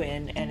you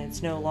in, and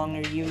it's no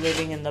longer you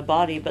living in the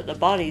body, but the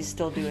body's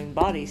still doing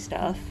body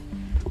stuff.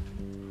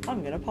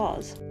 I'm gonna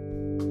pause.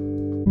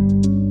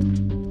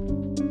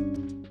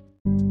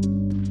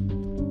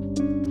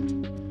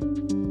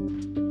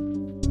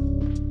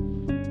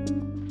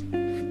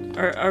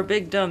 Our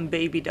big dumb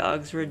baby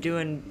dogs were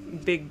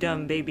doing big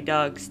dumb baby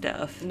dog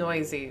stuff.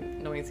 Noisy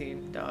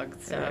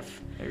dog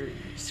stuff. Or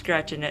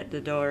scratching at the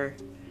door,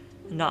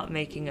 not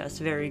making us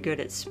very good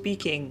at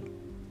speaking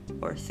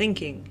or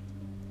thinking.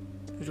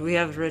 But we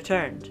have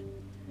returned.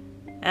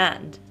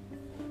 And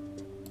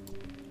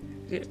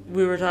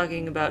we were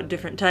talking about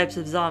different types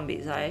of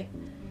zombies,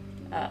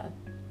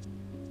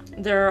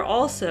 there are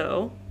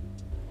also,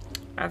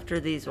 after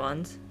these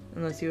ones,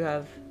 unless you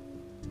have...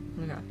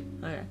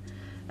 Okay.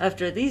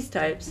 After these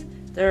types,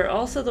 there are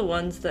also the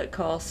ones that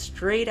call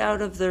straight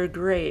out of their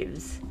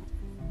graves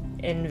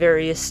in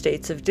various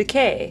states of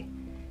decay.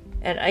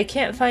 And I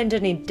can't find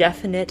any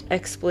definite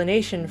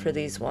explanation for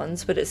these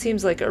ones, but it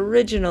seems like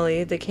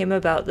originally they came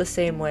about the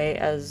same way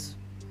as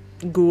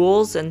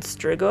ghouls and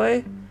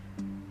strigoi.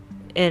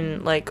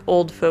 In, like,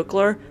 old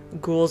folklore,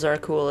 ghouls are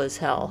cool as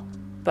hell,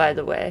 by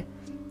the way.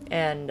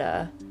 And,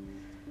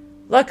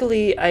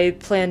 luckily, I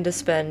plan to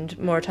spend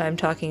more time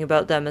talking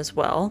about them as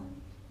well.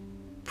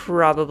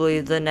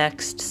 Probably the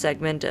next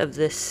segment of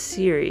this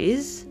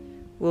series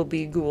will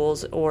be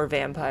ghouls or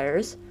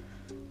vampires.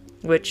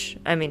 Which,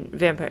 I mean,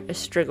 vampire,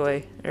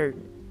 strigoi are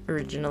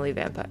originally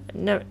vampire.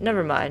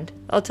 Never mind.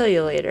 I'll tell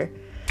you later.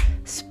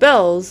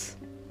 Spells,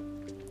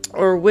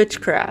 or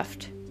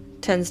witchcraft,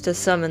 tends to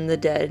summon the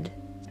dead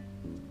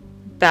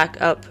back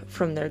up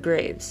from their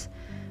graves.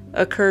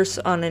 A curse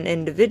on an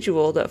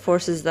individual that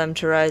forces them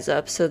to rise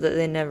up so that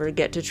they never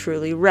get to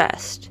truly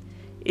rest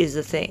is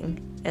a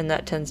thing, and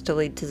that tends to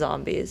lead to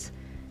zombies.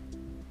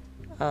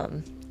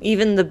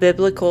 Even the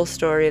biblical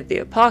story of the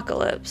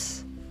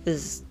apocalypse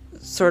is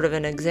sort of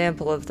an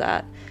example of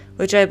that,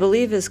 which I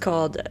believe is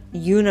called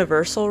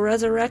universal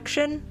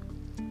resurrection.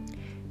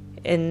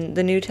 In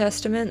the New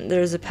Testament,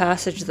 there's a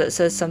passage that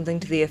says something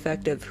to the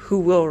effect of, "Who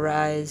will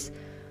rise?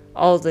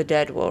 All the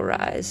dead will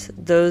rise.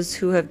 Those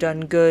who have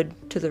done good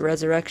to the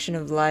resurrection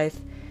of life,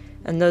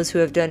 and those who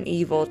have done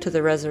evil to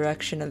the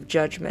resurrection of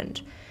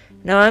judgment."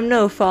 Now, I'm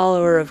no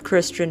follower of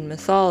Christian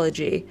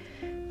mythology,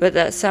 but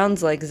that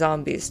sounds like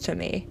zombies to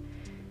me.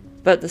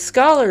 But the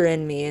scholar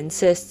in me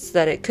insists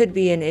that it could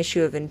be an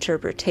issue of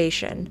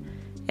interpretation,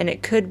 and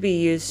it could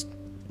be used,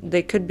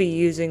 they could be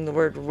using the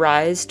word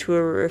rise to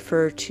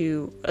refer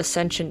to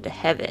ascension to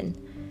heaven.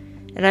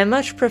 And I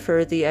much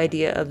prefer the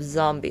idea of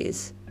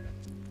zombies.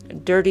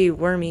 Dirty,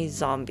 wormy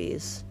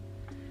zombies.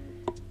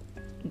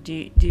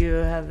 Do you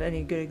have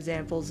any good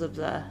examples of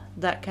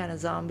that kind of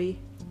zombie?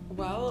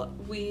 Well,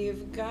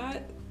 we've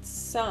got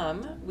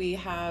some. We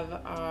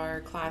have our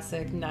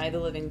classic Night of the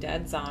Living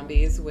Dead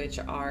zombies, which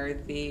are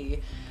the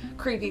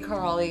creepy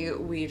crawly,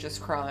 we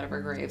just crawl out of our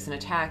graves and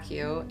attack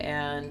you,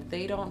 and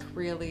they don't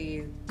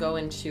really go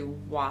into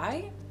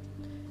why.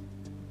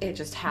 It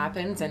just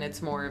happens, and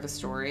it's more of a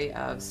story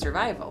of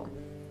survival.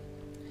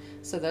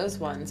 So those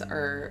ones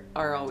are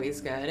always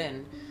good,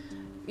 and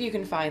you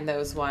can find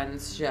those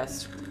ones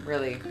just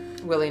really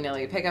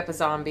willy-nilly. Pick up a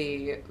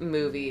zombie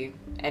movie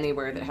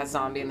anywhere that has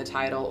zombie in the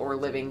title or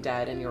Living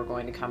Dead, and you're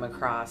going to come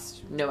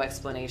across no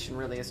explanation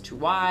really as to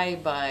why,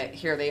 but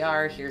here they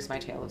are. Here's my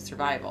tale of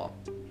survival.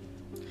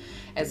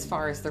 As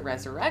far as the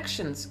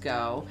resurrections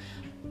go,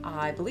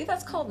 I believe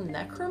that's called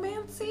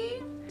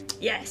necromancy.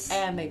 Yes.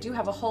 And they do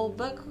have a whole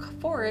book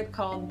for it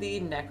called the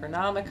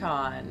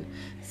Necronomicon.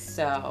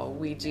 So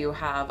we do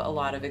have a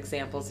lot of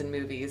examples in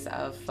movies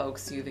of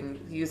folks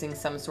using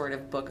some sort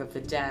of Book of the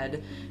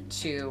Dead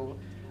to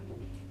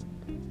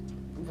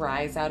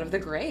rise out of the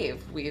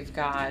grave. We've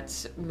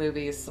got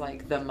movies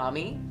like The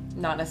Mummy,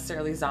 not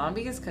necessarily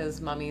zombies,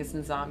 because mummies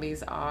and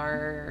zombies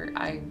are,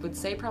 I would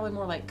say, probably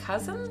more like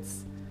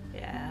cousins.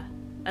 Yeah.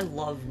 I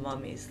love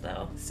mummies,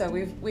 though. So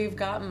we've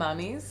got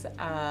mummies,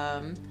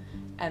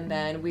 and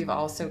then we've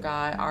also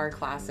got our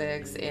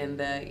classics in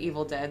the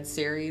Evil Dead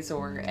series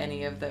or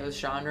any of those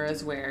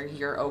genres where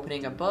you're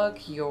opening a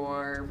book,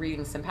 you're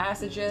reading some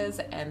passages,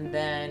 and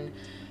then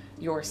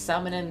you're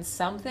summoning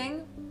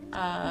something.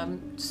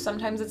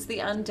 Sometimes it's the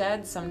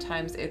undead,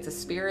 sometimes it's a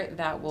spirit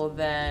that will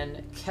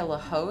then kill a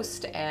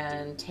host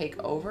and take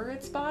over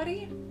its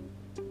body.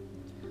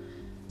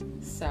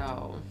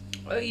 So...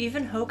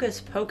 Even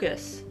Hocus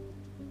Pocus.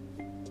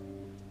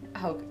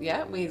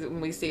 Yeah,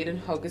 we see it in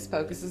Hocus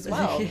Pocus as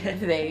well. Yeah.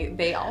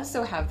 They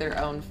also have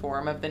their own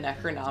form of the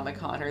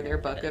Necronomicon or their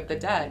Book of the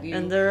Dead.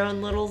 And their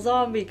own little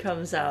zombie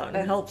comes out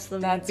and helps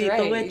them beat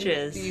the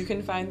witches. You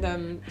can find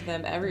them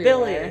everywhere.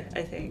 Billy,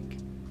 I think.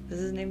 Is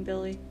his name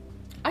Billy?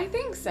 I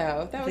think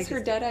so. That was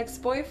her dead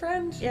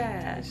ex-boyfriend?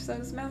 Yeah. She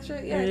his mouth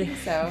shut? Yeah, I think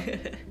so.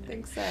 I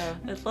think so.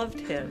 I loved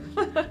him.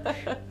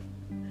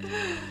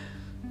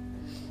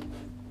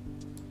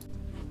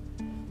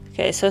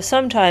 Okay, so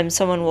sometimes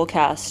someone will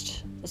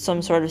cast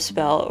some sort of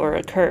spell or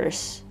a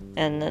curse,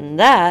 and then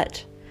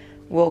that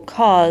will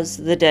cause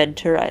the dead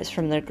to rise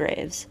from their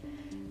graves.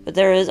 But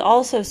there is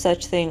also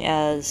such thing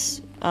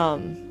as,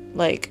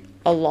 like,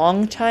 a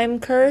long time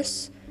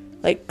curse,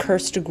 like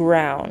cursed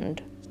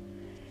ground.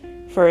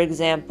 For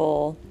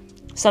example,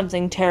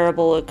 something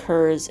terrible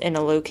occurs in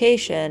a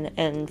location,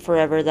 and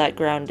forever that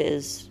ground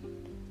is,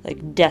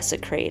 like,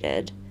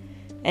 desecrated,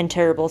 and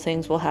terrible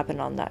things will happen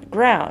on that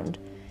ground.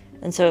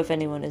 And so if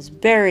anyone is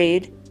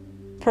buried,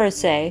 per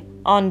se,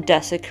 on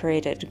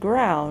desecrated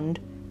ground,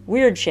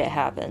 weird shit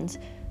happens.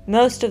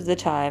 Most of the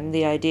time,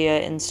 the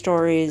idea in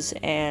stories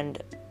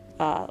and,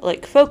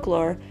 like,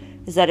 folklore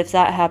is that if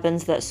that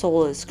happens, that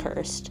soul is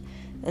cursed.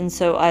 And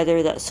so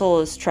either that soul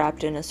is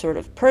trapped in a sort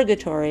of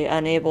purgatory,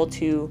 unable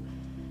to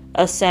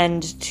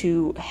ascend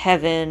to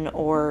heaven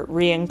or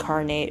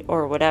reincarnate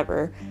or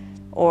whatever,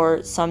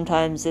 or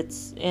sometimes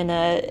it's in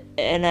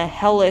a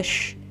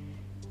hellish,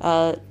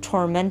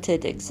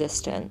 tormented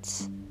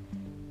existence.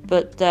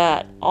 But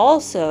that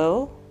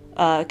also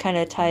kind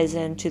of ties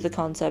into the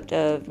concept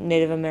of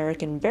Native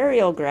American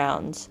burial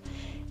grounds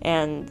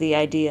and the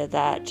idea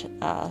that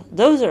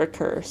those are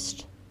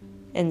cursed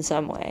in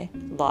some way.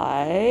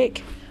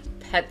 Like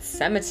Pet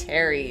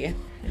Cemetery.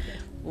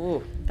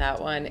 Ooh,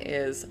 that one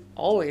is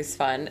always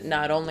fun.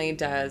 Not only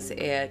does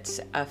it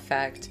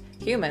affect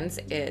humans,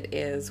 it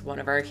is one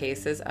of our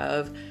cases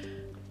of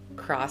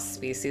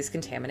cross-species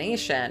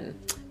contamination,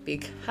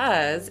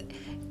 because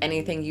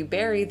anything you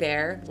bury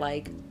there,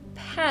 like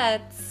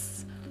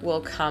pets,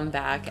 will come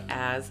back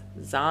as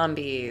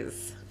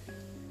zombies.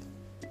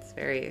 It's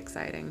very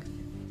exciting.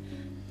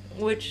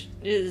 Which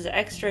is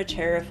extra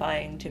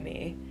terrifying to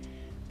me.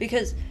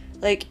 Because,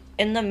 like,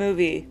 in the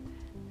movie,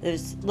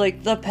 there's,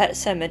 like, the pet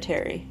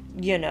cemetery,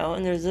 you know,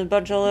 and there's a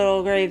bunch of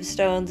little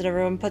gravestones and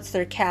everyone puts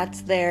their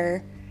cats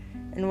there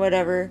and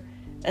whatever.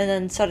 And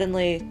then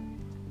suddenly,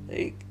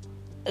 like,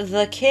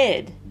 the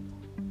kid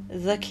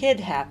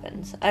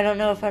happens. I don't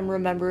know if I'm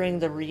remembering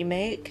the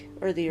remake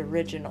or the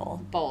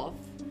original. Both.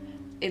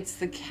 It's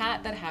the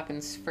cat that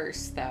happens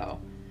first, though.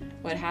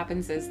 What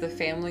happens is the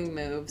family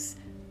moves.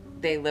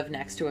 They live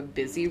next to a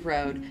busy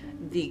road.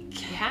 The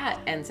cat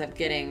ends up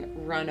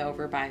getting run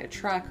over by a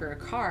truck or a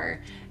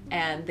car,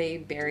 and they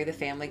bury the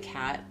family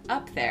cat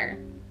up there.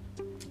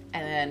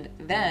 And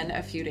then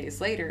a few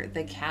days later,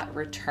 the cat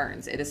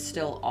returns. It is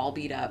still all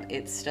beat up.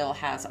 It still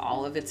has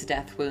all of its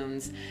death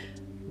wounds,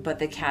 but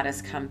the cat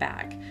has come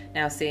back.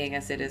 Now, seeing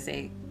as it is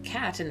a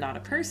cat and not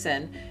a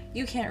person,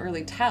 you can't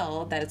really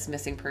tell that it's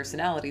missing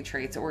personality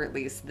traits, or at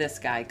least this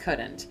guy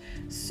couldn't.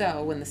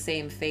 So when the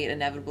same fate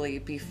inevitably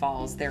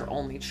befalls their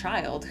only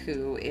child,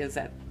 who is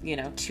at,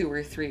 2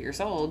 or 3 years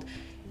old,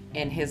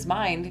 in his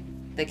mind,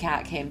 the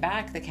cat came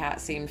back, the cat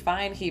seemed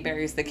fine, he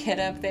buries the kid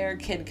up there,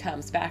 kid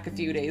comes back a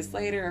few days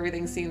later,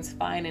 everything seems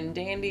fine and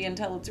dandy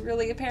until it's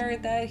really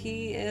apparent that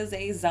he is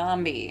a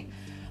zombie.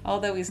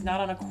 Although he's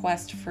not on a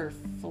quest for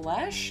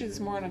flesh, he's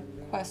more on a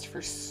quest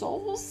for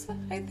souls,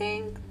 I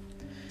think.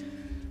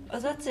 Oh,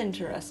 that's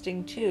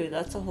interesting too.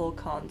 That's a whole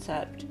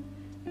concept.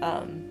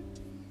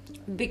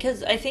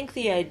 Because I think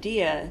the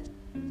idea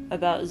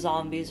about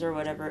zombies or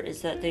whatever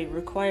is that they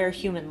require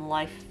human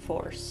life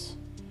force.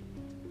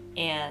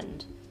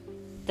 And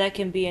that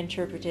can be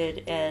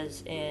interpreted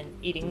as in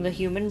eating the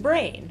human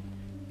brain,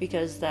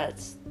 because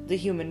that's the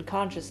human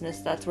consciousness,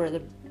 that's where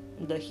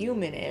the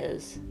human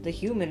is, the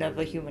human of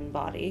a human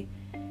body.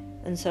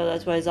 And so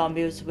that's why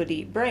zombies would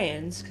eat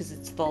brains, because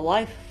it's the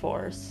life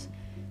force.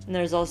 And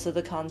there's also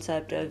the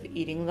concept of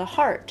eating the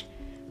heart,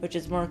 which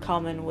is more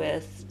common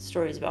with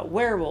stories about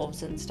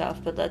werewolves and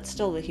stuff, but that's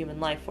still the human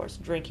life force.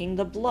 Drinking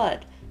the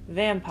blood.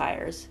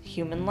 Vampires,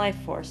 human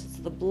life force, it's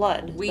the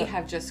blood. We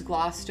have just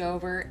glossed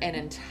over an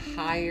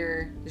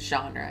entire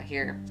genre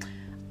here.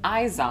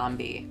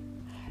 iZombie.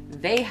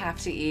 They have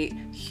to eat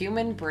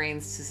human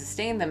brains to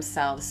sustain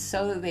themselves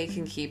so that they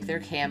can keep their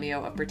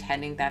cameo of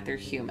pretending that they're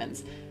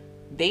humans.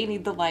 They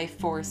need the life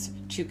force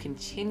to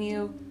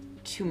continue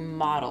to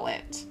model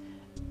it.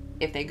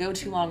 If they go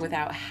too long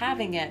without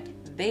having it,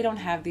 they don't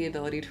have the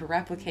ability to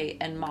replicate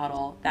and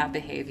model that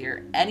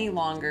behavior any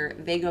longer.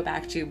 They go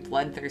back to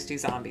bloodthirsty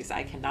zombies.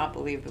 I cannot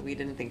believe that we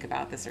didn't think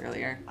about this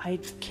earlier. I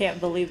can't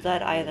believe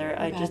that either.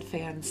 I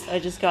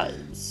just got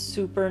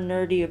super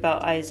nerdy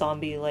about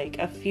iZombie like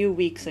a few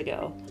weeks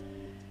ago.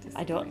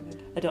 I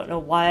don't know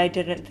why I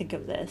didn't think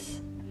of this.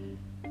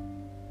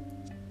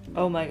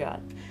 Oh my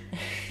god.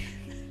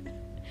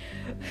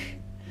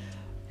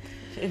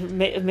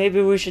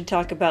 Maybe we should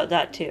talk about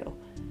that too.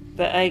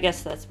 But I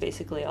guess that's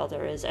basically all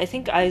there is. I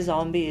think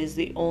iZombie is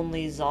the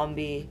only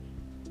zombie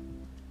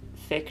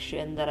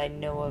fiction that I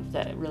know of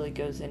that really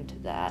goes into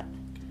that.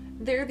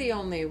 They're the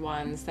only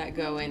ones that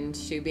go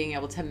into being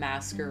able to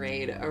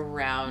masquerade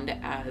around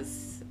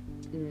as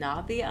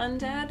not the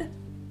undead.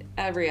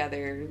 Every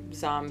other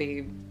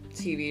zombie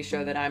TV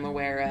show that I'm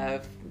aware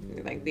of,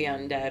 like The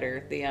Undead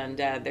or The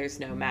Undead, there's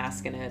no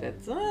mask in it.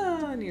 It's,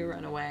 and you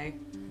run away.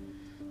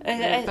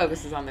 And it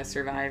focuses on the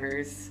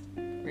survivors.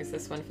 Whereas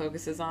this one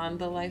focuses on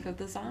the life of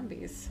the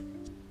zombies.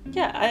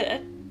 Yeah,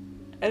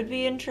 I would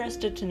be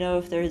interested to know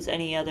if there's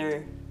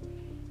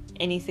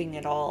anything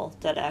at all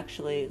that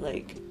actually,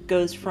 like,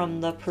 goes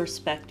from the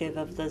perspective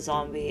of the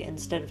zombie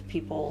instead of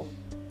people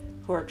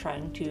who are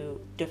trying to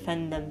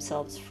defend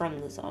themselves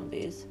from the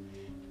zombies.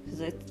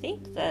 Because I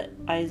think that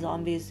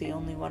iZombie is the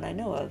only one I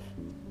know of.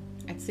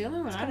 It's the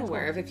only one I'm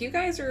aware of. If you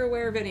guys are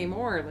aware of any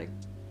more, like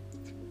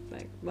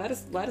let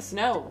us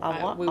know.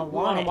 We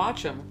want to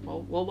watch them.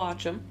 We'll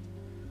watch them.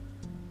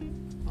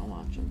 I'll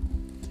watch them.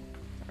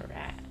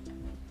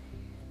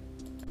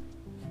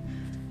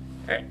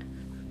 Alright.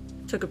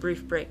 Took a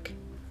brief break.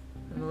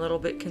 I'm a little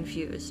bit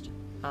confused.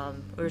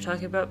 We were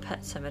talking about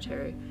Pet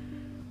Sematary.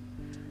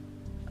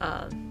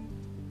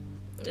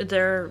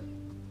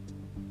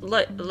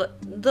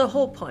 The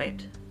whole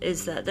point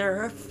is that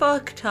there are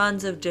fuck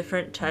tons of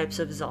different types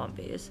of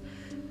zombies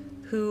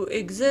who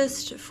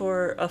exist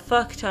for a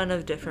fuck ton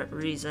of different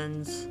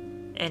reasons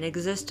and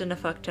exist in a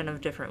fuck ton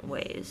of different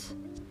ways.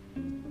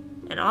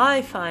 And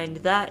I find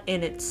that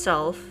in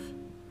itself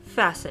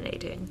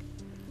fascinating.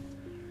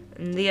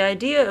 And the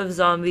idea of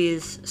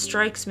zombies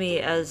strikes me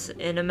as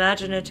an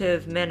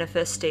imaginative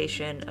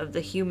manifestation of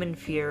the human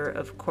fear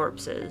of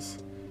corpses.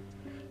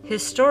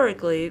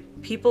 Historically,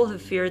 people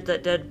have feared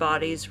that dead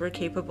bodies were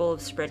capable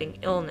of spreading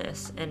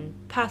illness and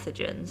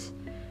pathogens.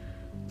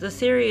 The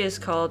theory is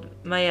called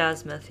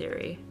miasma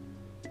theory,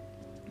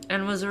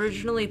 and was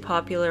originally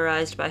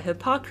popularized by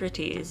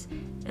Hippocrates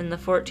in the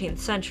 14th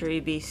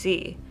century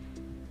BC.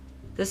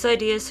 This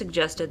idea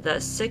suggested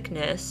that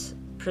sickness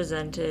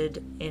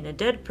presented in a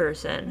dead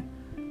person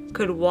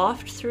could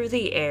waft through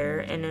the air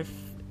and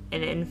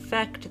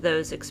infect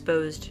those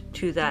exposed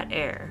to that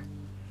air.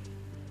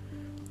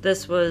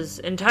 This was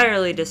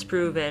entirely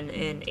disproven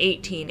in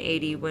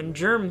 1880 when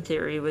germ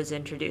theory was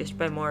introduced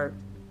by more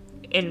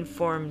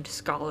informed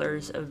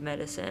scholars of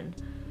medicine.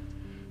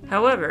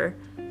 However,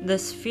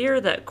 this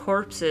fear that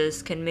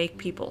corpses can make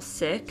people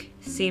sick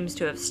seems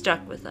to have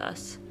stuck with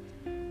us.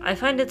 I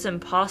find it's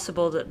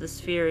impossible that this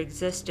fear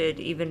existed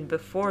even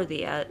before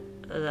the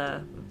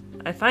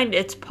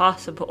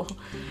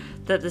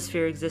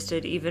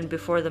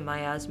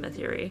miasma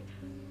theory.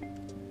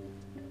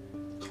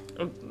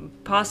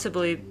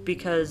 Possibly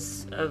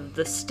because of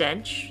the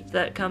stench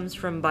that comes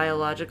from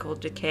biological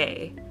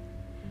decay.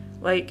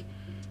 Like,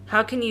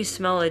 how can you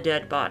smell a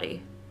dead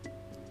body?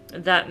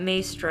 That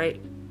may strike...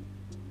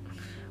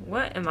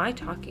 What am I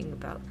talking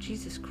about?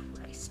 Jesus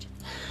Christ.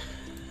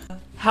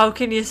 How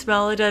can you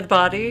smell a dead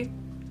body?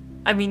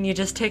 I mean, you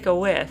just take a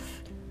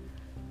whiff.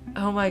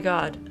 Oh my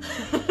god.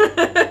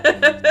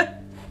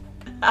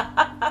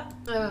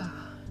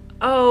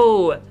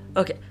 Oh,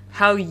 okay.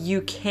 How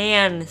you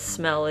can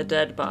smell a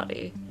dead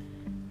body.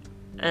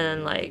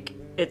 And, like,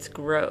 it's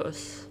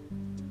gross.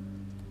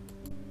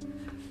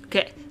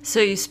 Okay, so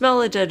you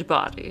smell a dead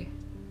body,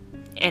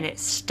 and it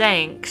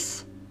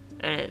stinks,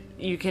 and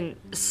you can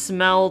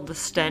smell the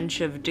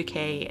stench of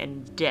decay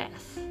and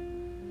death.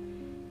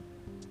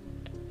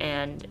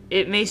 And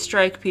it may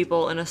strike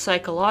people in a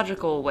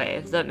psychological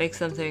way that makes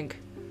them think,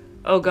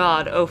 oh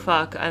god, oh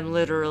fuck, I'm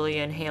literally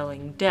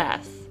inhaling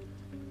death.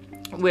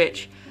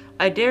 Which,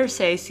 I dare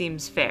say,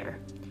 seems fair.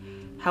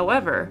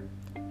 However,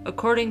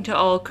 according to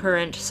all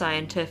current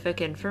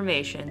scientific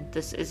information,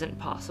 this isn't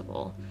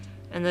possible.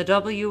 And the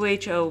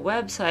WHO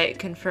website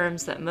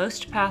confirms that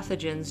most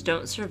pathogens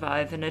don't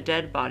survive in a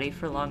dead body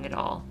for long at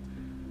all.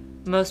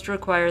 Most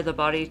require the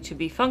body to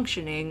be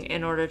functioning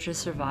in order to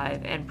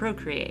survive and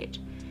procreate.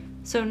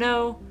 So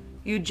no,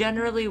 you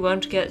generally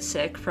won't get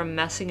sick from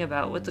messing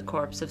about with the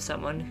corpse of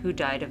someone who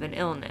died of an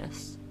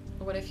illness.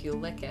 What if you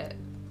lick it?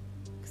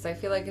 Because I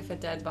feel like if a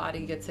dead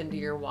body gets into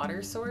your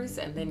water source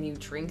and then you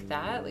drink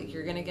that, like,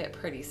 you're gonna get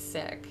pretty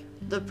sick.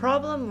 The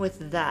problem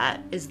with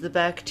that is the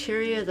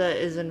bacteria that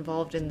is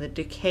involved in the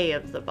decay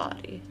of the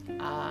body.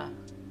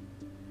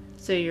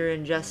 So you're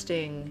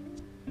ingesting,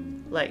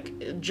 like,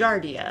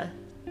 Giardia,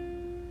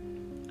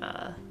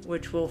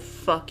 which will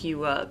fuck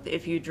you up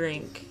if you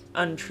drink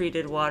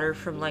untreated water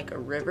from, like, a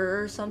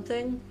river or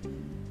something.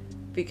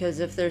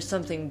 Because if there's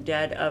something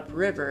dead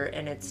upriver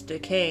and it's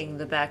decaying,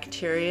 the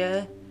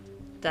bacteria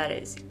that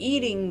is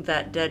eating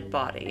that dead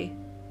body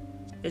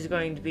is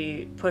going to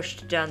be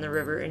pushed down the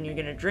river, and you're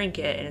going to drink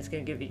it, and it's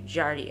going to give you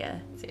Giardia.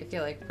 See, I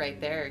feel like right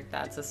there,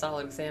 that's a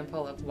solid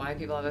example of why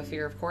people have a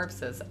fear of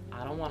corpses.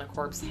 I don't want a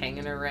corpse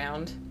hanging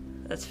around.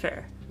 That's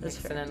fair. That's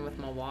mixing fair. in with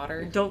my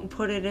water. Don't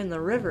put it in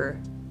the river.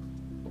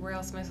 Where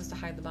else am I supposed to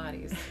hide the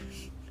bodies?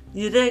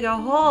 You dig a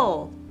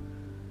hole.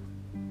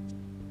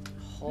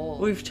 Hole.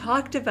 We've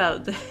talked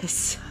about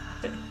this.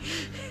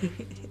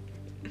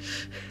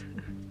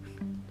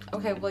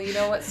 Okay, well, you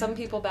know what? Some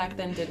people back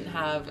then didn't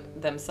have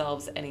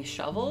themselves any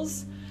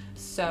shovels,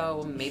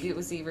 so maybe it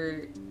was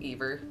easier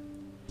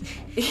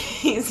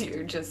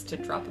just to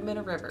drop them in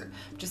a river.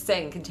 Just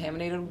saying,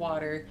 contaminated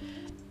water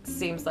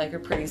seems like a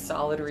pretty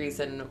solid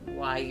reason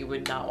why you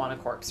would not want a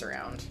corpse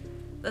around.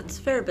 That's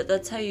fair, but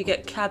that's how you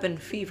get cabin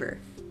fever.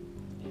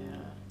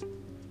 Yeah.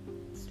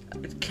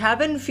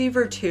 Cabin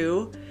Fever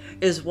 2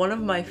 is one of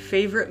my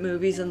favorite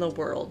movies in the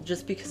world,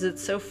 just because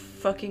it's so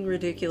fucking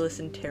ridiculous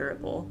and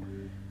terrible.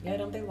 Yeah,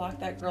 don't they lock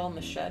that girl in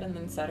the shed and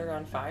then set her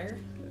on fire?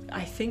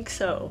 I think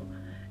so.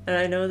 And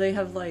I know they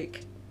have,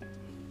 like,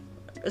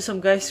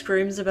 some guy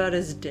screams about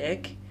his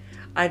dick.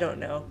 I don't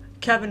know.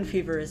 Cabin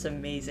Fever is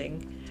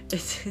amazing.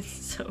 It's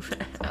so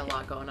bad. A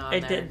lot going on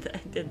I there.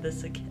 did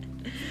this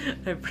again.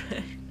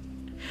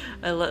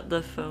 I let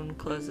the phone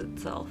close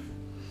itself.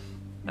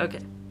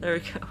 Okay, there we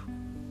go.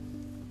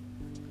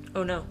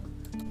 Oh no.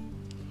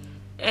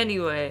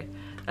 Anyway,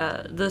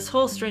 this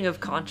whole string of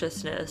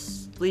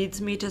consciousness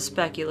leads me to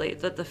speculate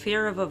that the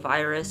fear of a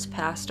virus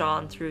passed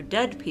on through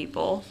dead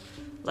people,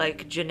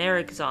 like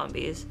generic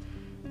zombies,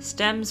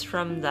 stems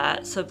from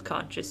that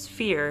subconscious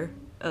fear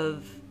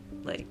of,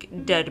 like,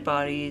 dead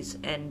bodies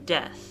and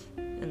death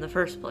in the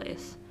first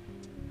place.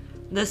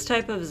 This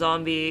type of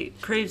zombie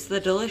craves the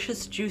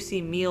delicious,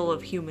 juicy meal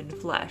of human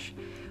flesh,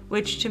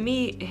 which to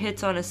me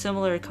hits on a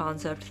similar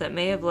concept that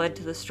may have led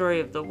to the story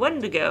of the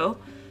Wendigo.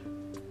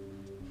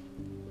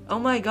 Oh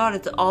my god,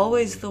 it's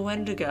always the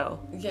Wendigo.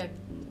 Yeah,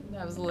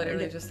 I was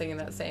literally just thinking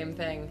that same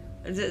thing.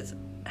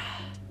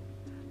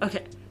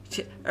 Okay,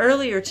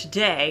 earlier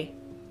today,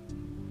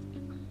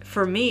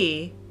 for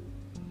me,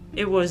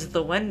 it was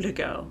the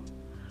Wendigo.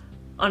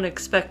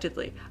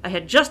 Unexpectedly. I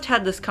had just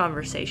had this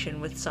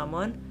conversation with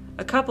someone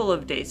a couple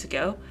of days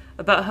ago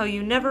about how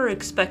you never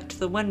expect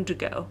the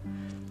Wendigo.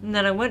 And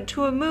then I went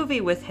to a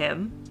movie with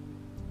him,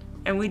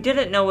 and we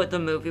didn't know what the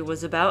movie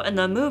was about, and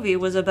the movie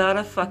was about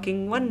a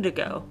fucking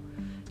Wendigo.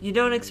 You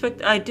don't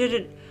expect... I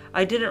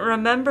didn't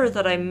remember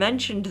that I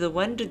mentioned the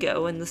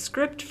Wendigo in the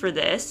script for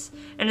this,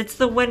 and it's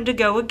the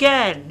Wendigo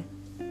again.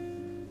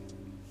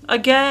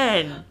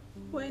 Again.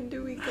 When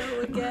do we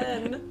go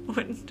again?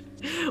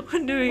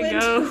 When do we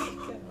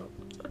go?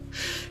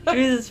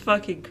 Jesus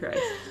fucking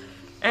Christ.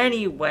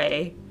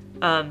 Anyway,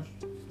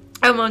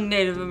 among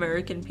Native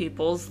American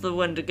peoples, the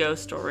Wendigo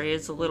story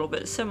is a little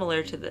bit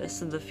similar to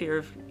this, and the fear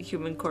of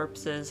human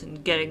corpses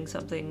and getting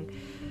something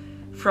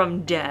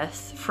from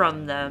death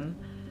from them.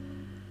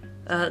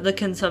 The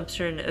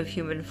consumption of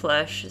human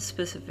flesh,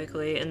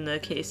 specifically in the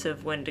case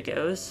of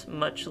Wendigos,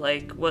 much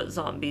like what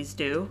zombies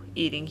do,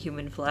 eating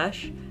human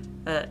flesh,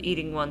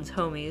 eating one's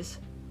homies,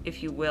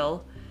 if you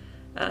will,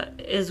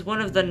 is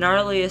one of the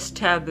gnarliest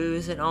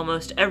taboos in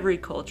almost every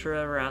culture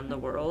around the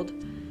world.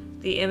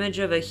 The image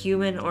of a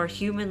human or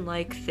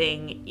human-like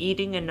thing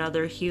eating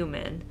another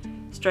human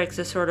strikes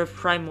a sort of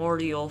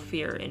primordial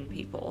fear in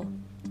people.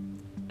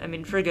 I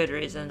mean, for good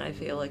reason. I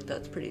feel like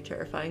that's pretty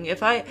terrifying.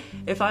 If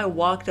I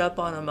walked up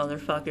on a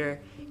motherfucker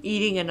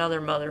eating another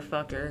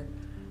motherfucker,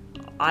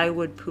 I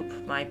would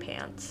poop my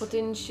pants. Well,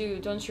 don't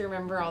you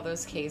remember all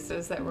those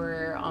cases that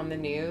were on the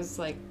news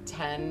like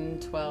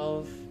 10,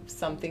 12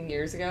 something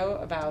years ago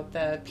about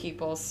the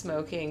people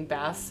smoking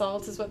bath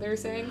salts is what they were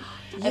saying?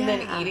 Yeah. And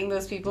then eating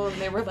those people,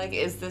 and they were like,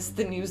 is this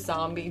the new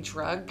zombie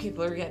drug?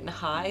 People are getting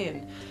high,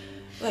 and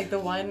like the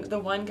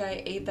one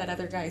guy ate that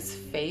other guy's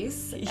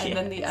face, and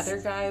then the other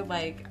guy,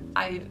 like,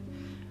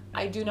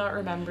 I do not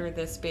remember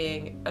this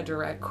being a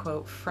direct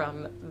quote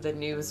from the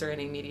news or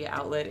any media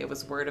outlet. It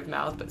was word of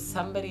mouth, but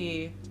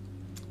somebody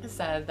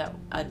said that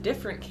a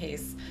different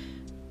case,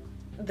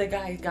 the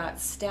guy got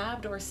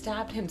stabbed or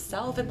stabbed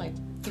himself and, like,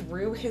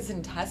 threw his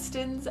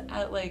intestines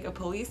at, like, a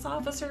police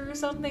officer or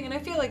something. And I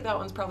feel like that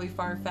one's probably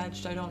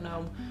far-fetched. I don't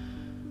know.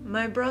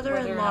 My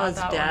brother-in-law's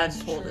dad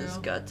pulled true. His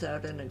guts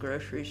out in a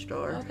grocery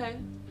store. Okay.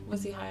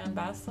 Was he high on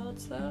bath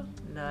salts, though?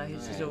 Nah,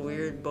 he's just Alright, a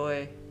weird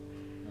boy.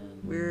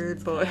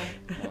 Weird boy.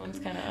 That one's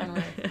kind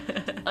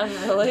of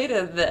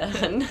unrelated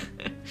then.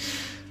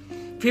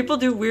 People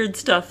do weird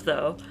stuff,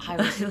 though. I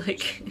was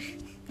like,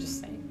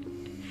 just saying.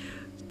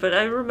 But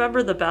I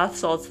remember the bath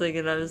salts thing,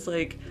 and I was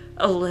like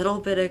a little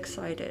bit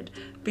excited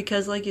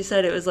because, like you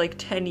said, it was like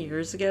 10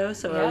 years ago.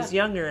 So I was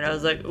younger, and I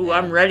was like, "Ooh,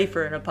 I'm ready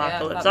for an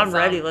apocalypse. I'm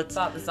ready. Let's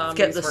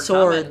get the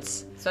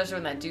swords." Coming. Especially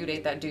when that dude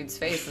ate that dude's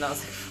face, and I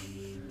was like.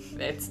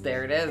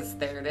 There it is.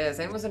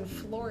 And it was in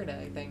Florida,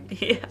 I think.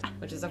 Yeah.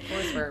 Which is, of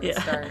course, where it would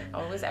start.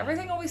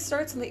 Everything always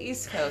starts on the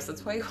East Coast.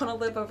 That's why you want to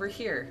live over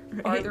here.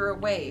 Farther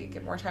away.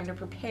 Get more time to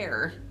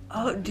prepare.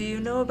 Oh, do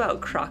you know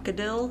about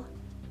crocodile?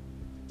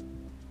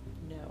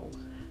 No.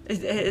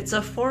 It's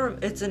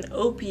an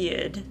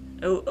opiate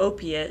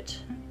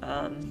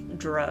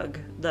drug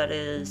that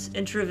is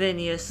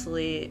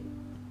intravenously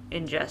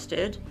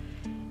ingested.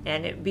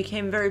 And it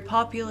became very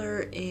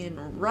popular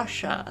in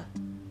Russia.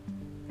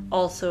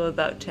 Also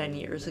about 10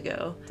 years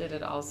ago. Did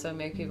it also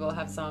make people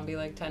have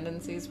zombie-like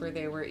tendencies where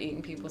they were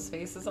eating people's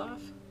faces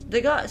off? They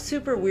got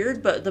super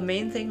weird, but the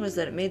main thing was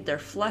that it made their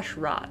flesh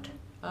rot.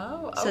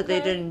 Oh, okay. So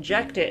they'd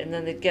inject it, and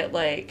then they'd get,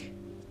 like,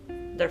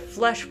 their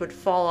flesh would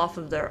fall off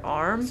of their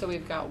arm. So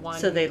we've got one...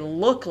 So they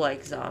look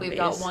like zombies. We've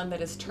got one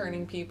that is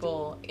turning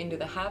people into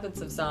the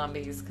habits of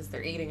zombies because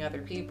they're eating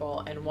other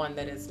people, and one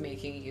that is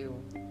making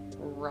you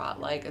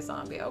rot like a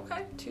zombie.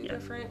 Okay, two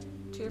different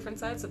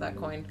sides of that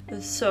coin.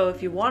 So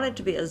if you wanted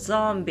to be a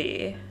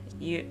zombie,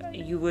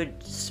 you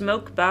would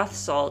smoke bath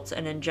salts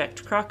and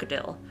inject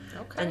crocodile.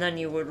 Okay. And then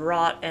you would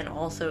rot and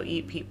also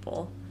eat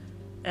people.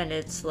 And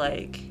it's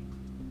like,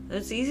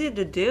 it's easy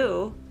to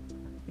do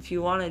if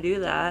you want to do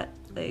that.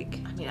 Like,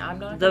 I mean, I'm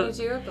not going to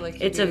do it, but like,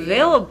 it's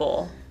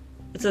available.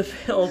 It's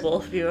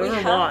available if you ever want.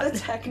 We have the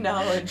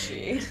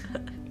technology.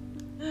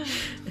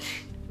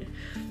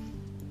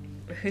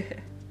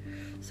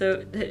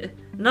 So,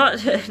 not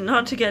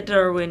to get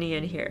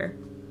Darwinian here,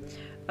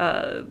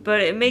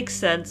 but it makes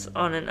sense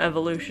on an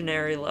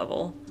evolutionary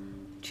level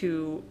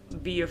to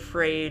be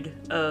afraid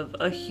of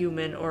a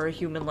human or a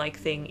human-like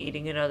thing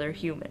eating another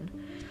human.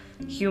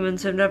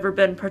 Humans have never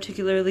been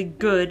particularly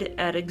good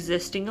at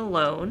existing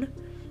alone,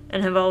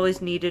 and have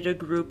always needed a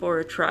group or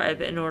a tribe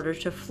in order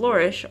to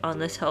flourish on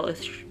this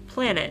hellish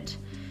planet.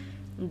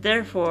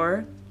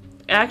 Therefore,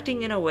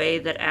 acting in a way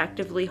that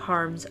actively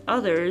harms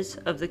others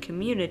of the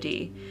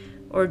community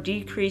or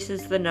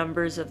decreases the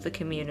numbers of the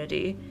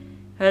community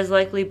has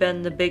likely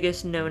been the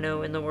biggest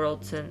no-no in the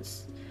world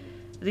since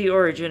the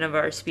origin of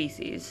our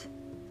species.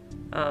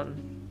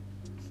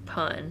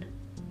 Pun,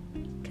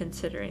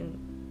 considering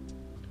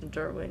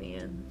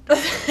Darwinian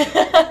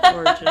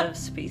origin of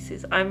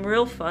species. I'm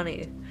real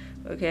funny,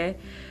 okay?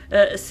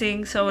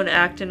 Seeing someone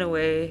act in a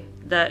way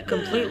that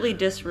completely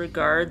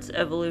disregards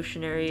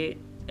evolutionarily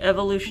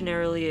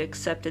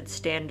accepted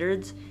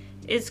standards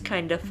is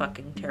kind of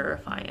fucking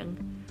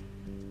terrifying.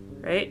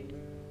 Right?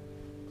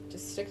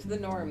 Just stick to the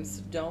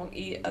norms. Don't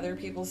eat other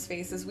people's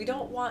faces. We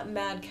don't want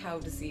mad cow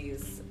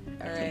disease.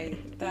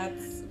 Alright?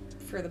 That's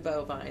for the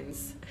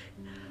bovines.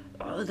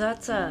 Oh,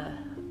 that's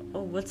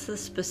what's the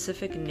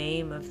specific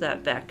name of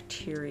that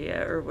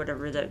bacteria or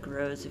whatever that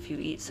grows if you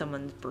eat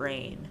someone's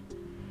brain?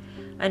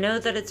 I know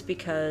that it's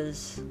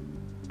because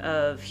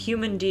of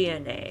human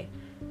DNA.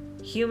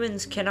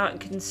 Humans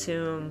cannot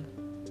consume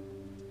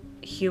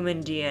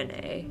human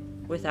DNA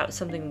without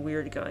something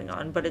weird going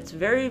on, but it's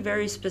very,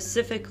 very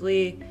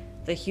specifically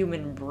the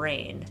human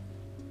brain.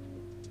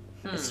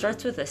 It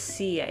starts with a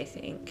C, I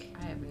think.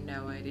 I have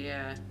no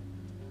idea.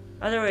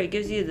 Either way, it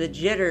gives you the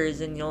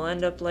jitters, and you'll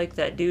end up like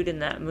that dude in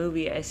that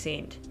movie I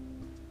seen.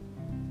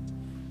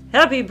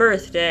 Happy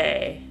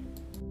birthday!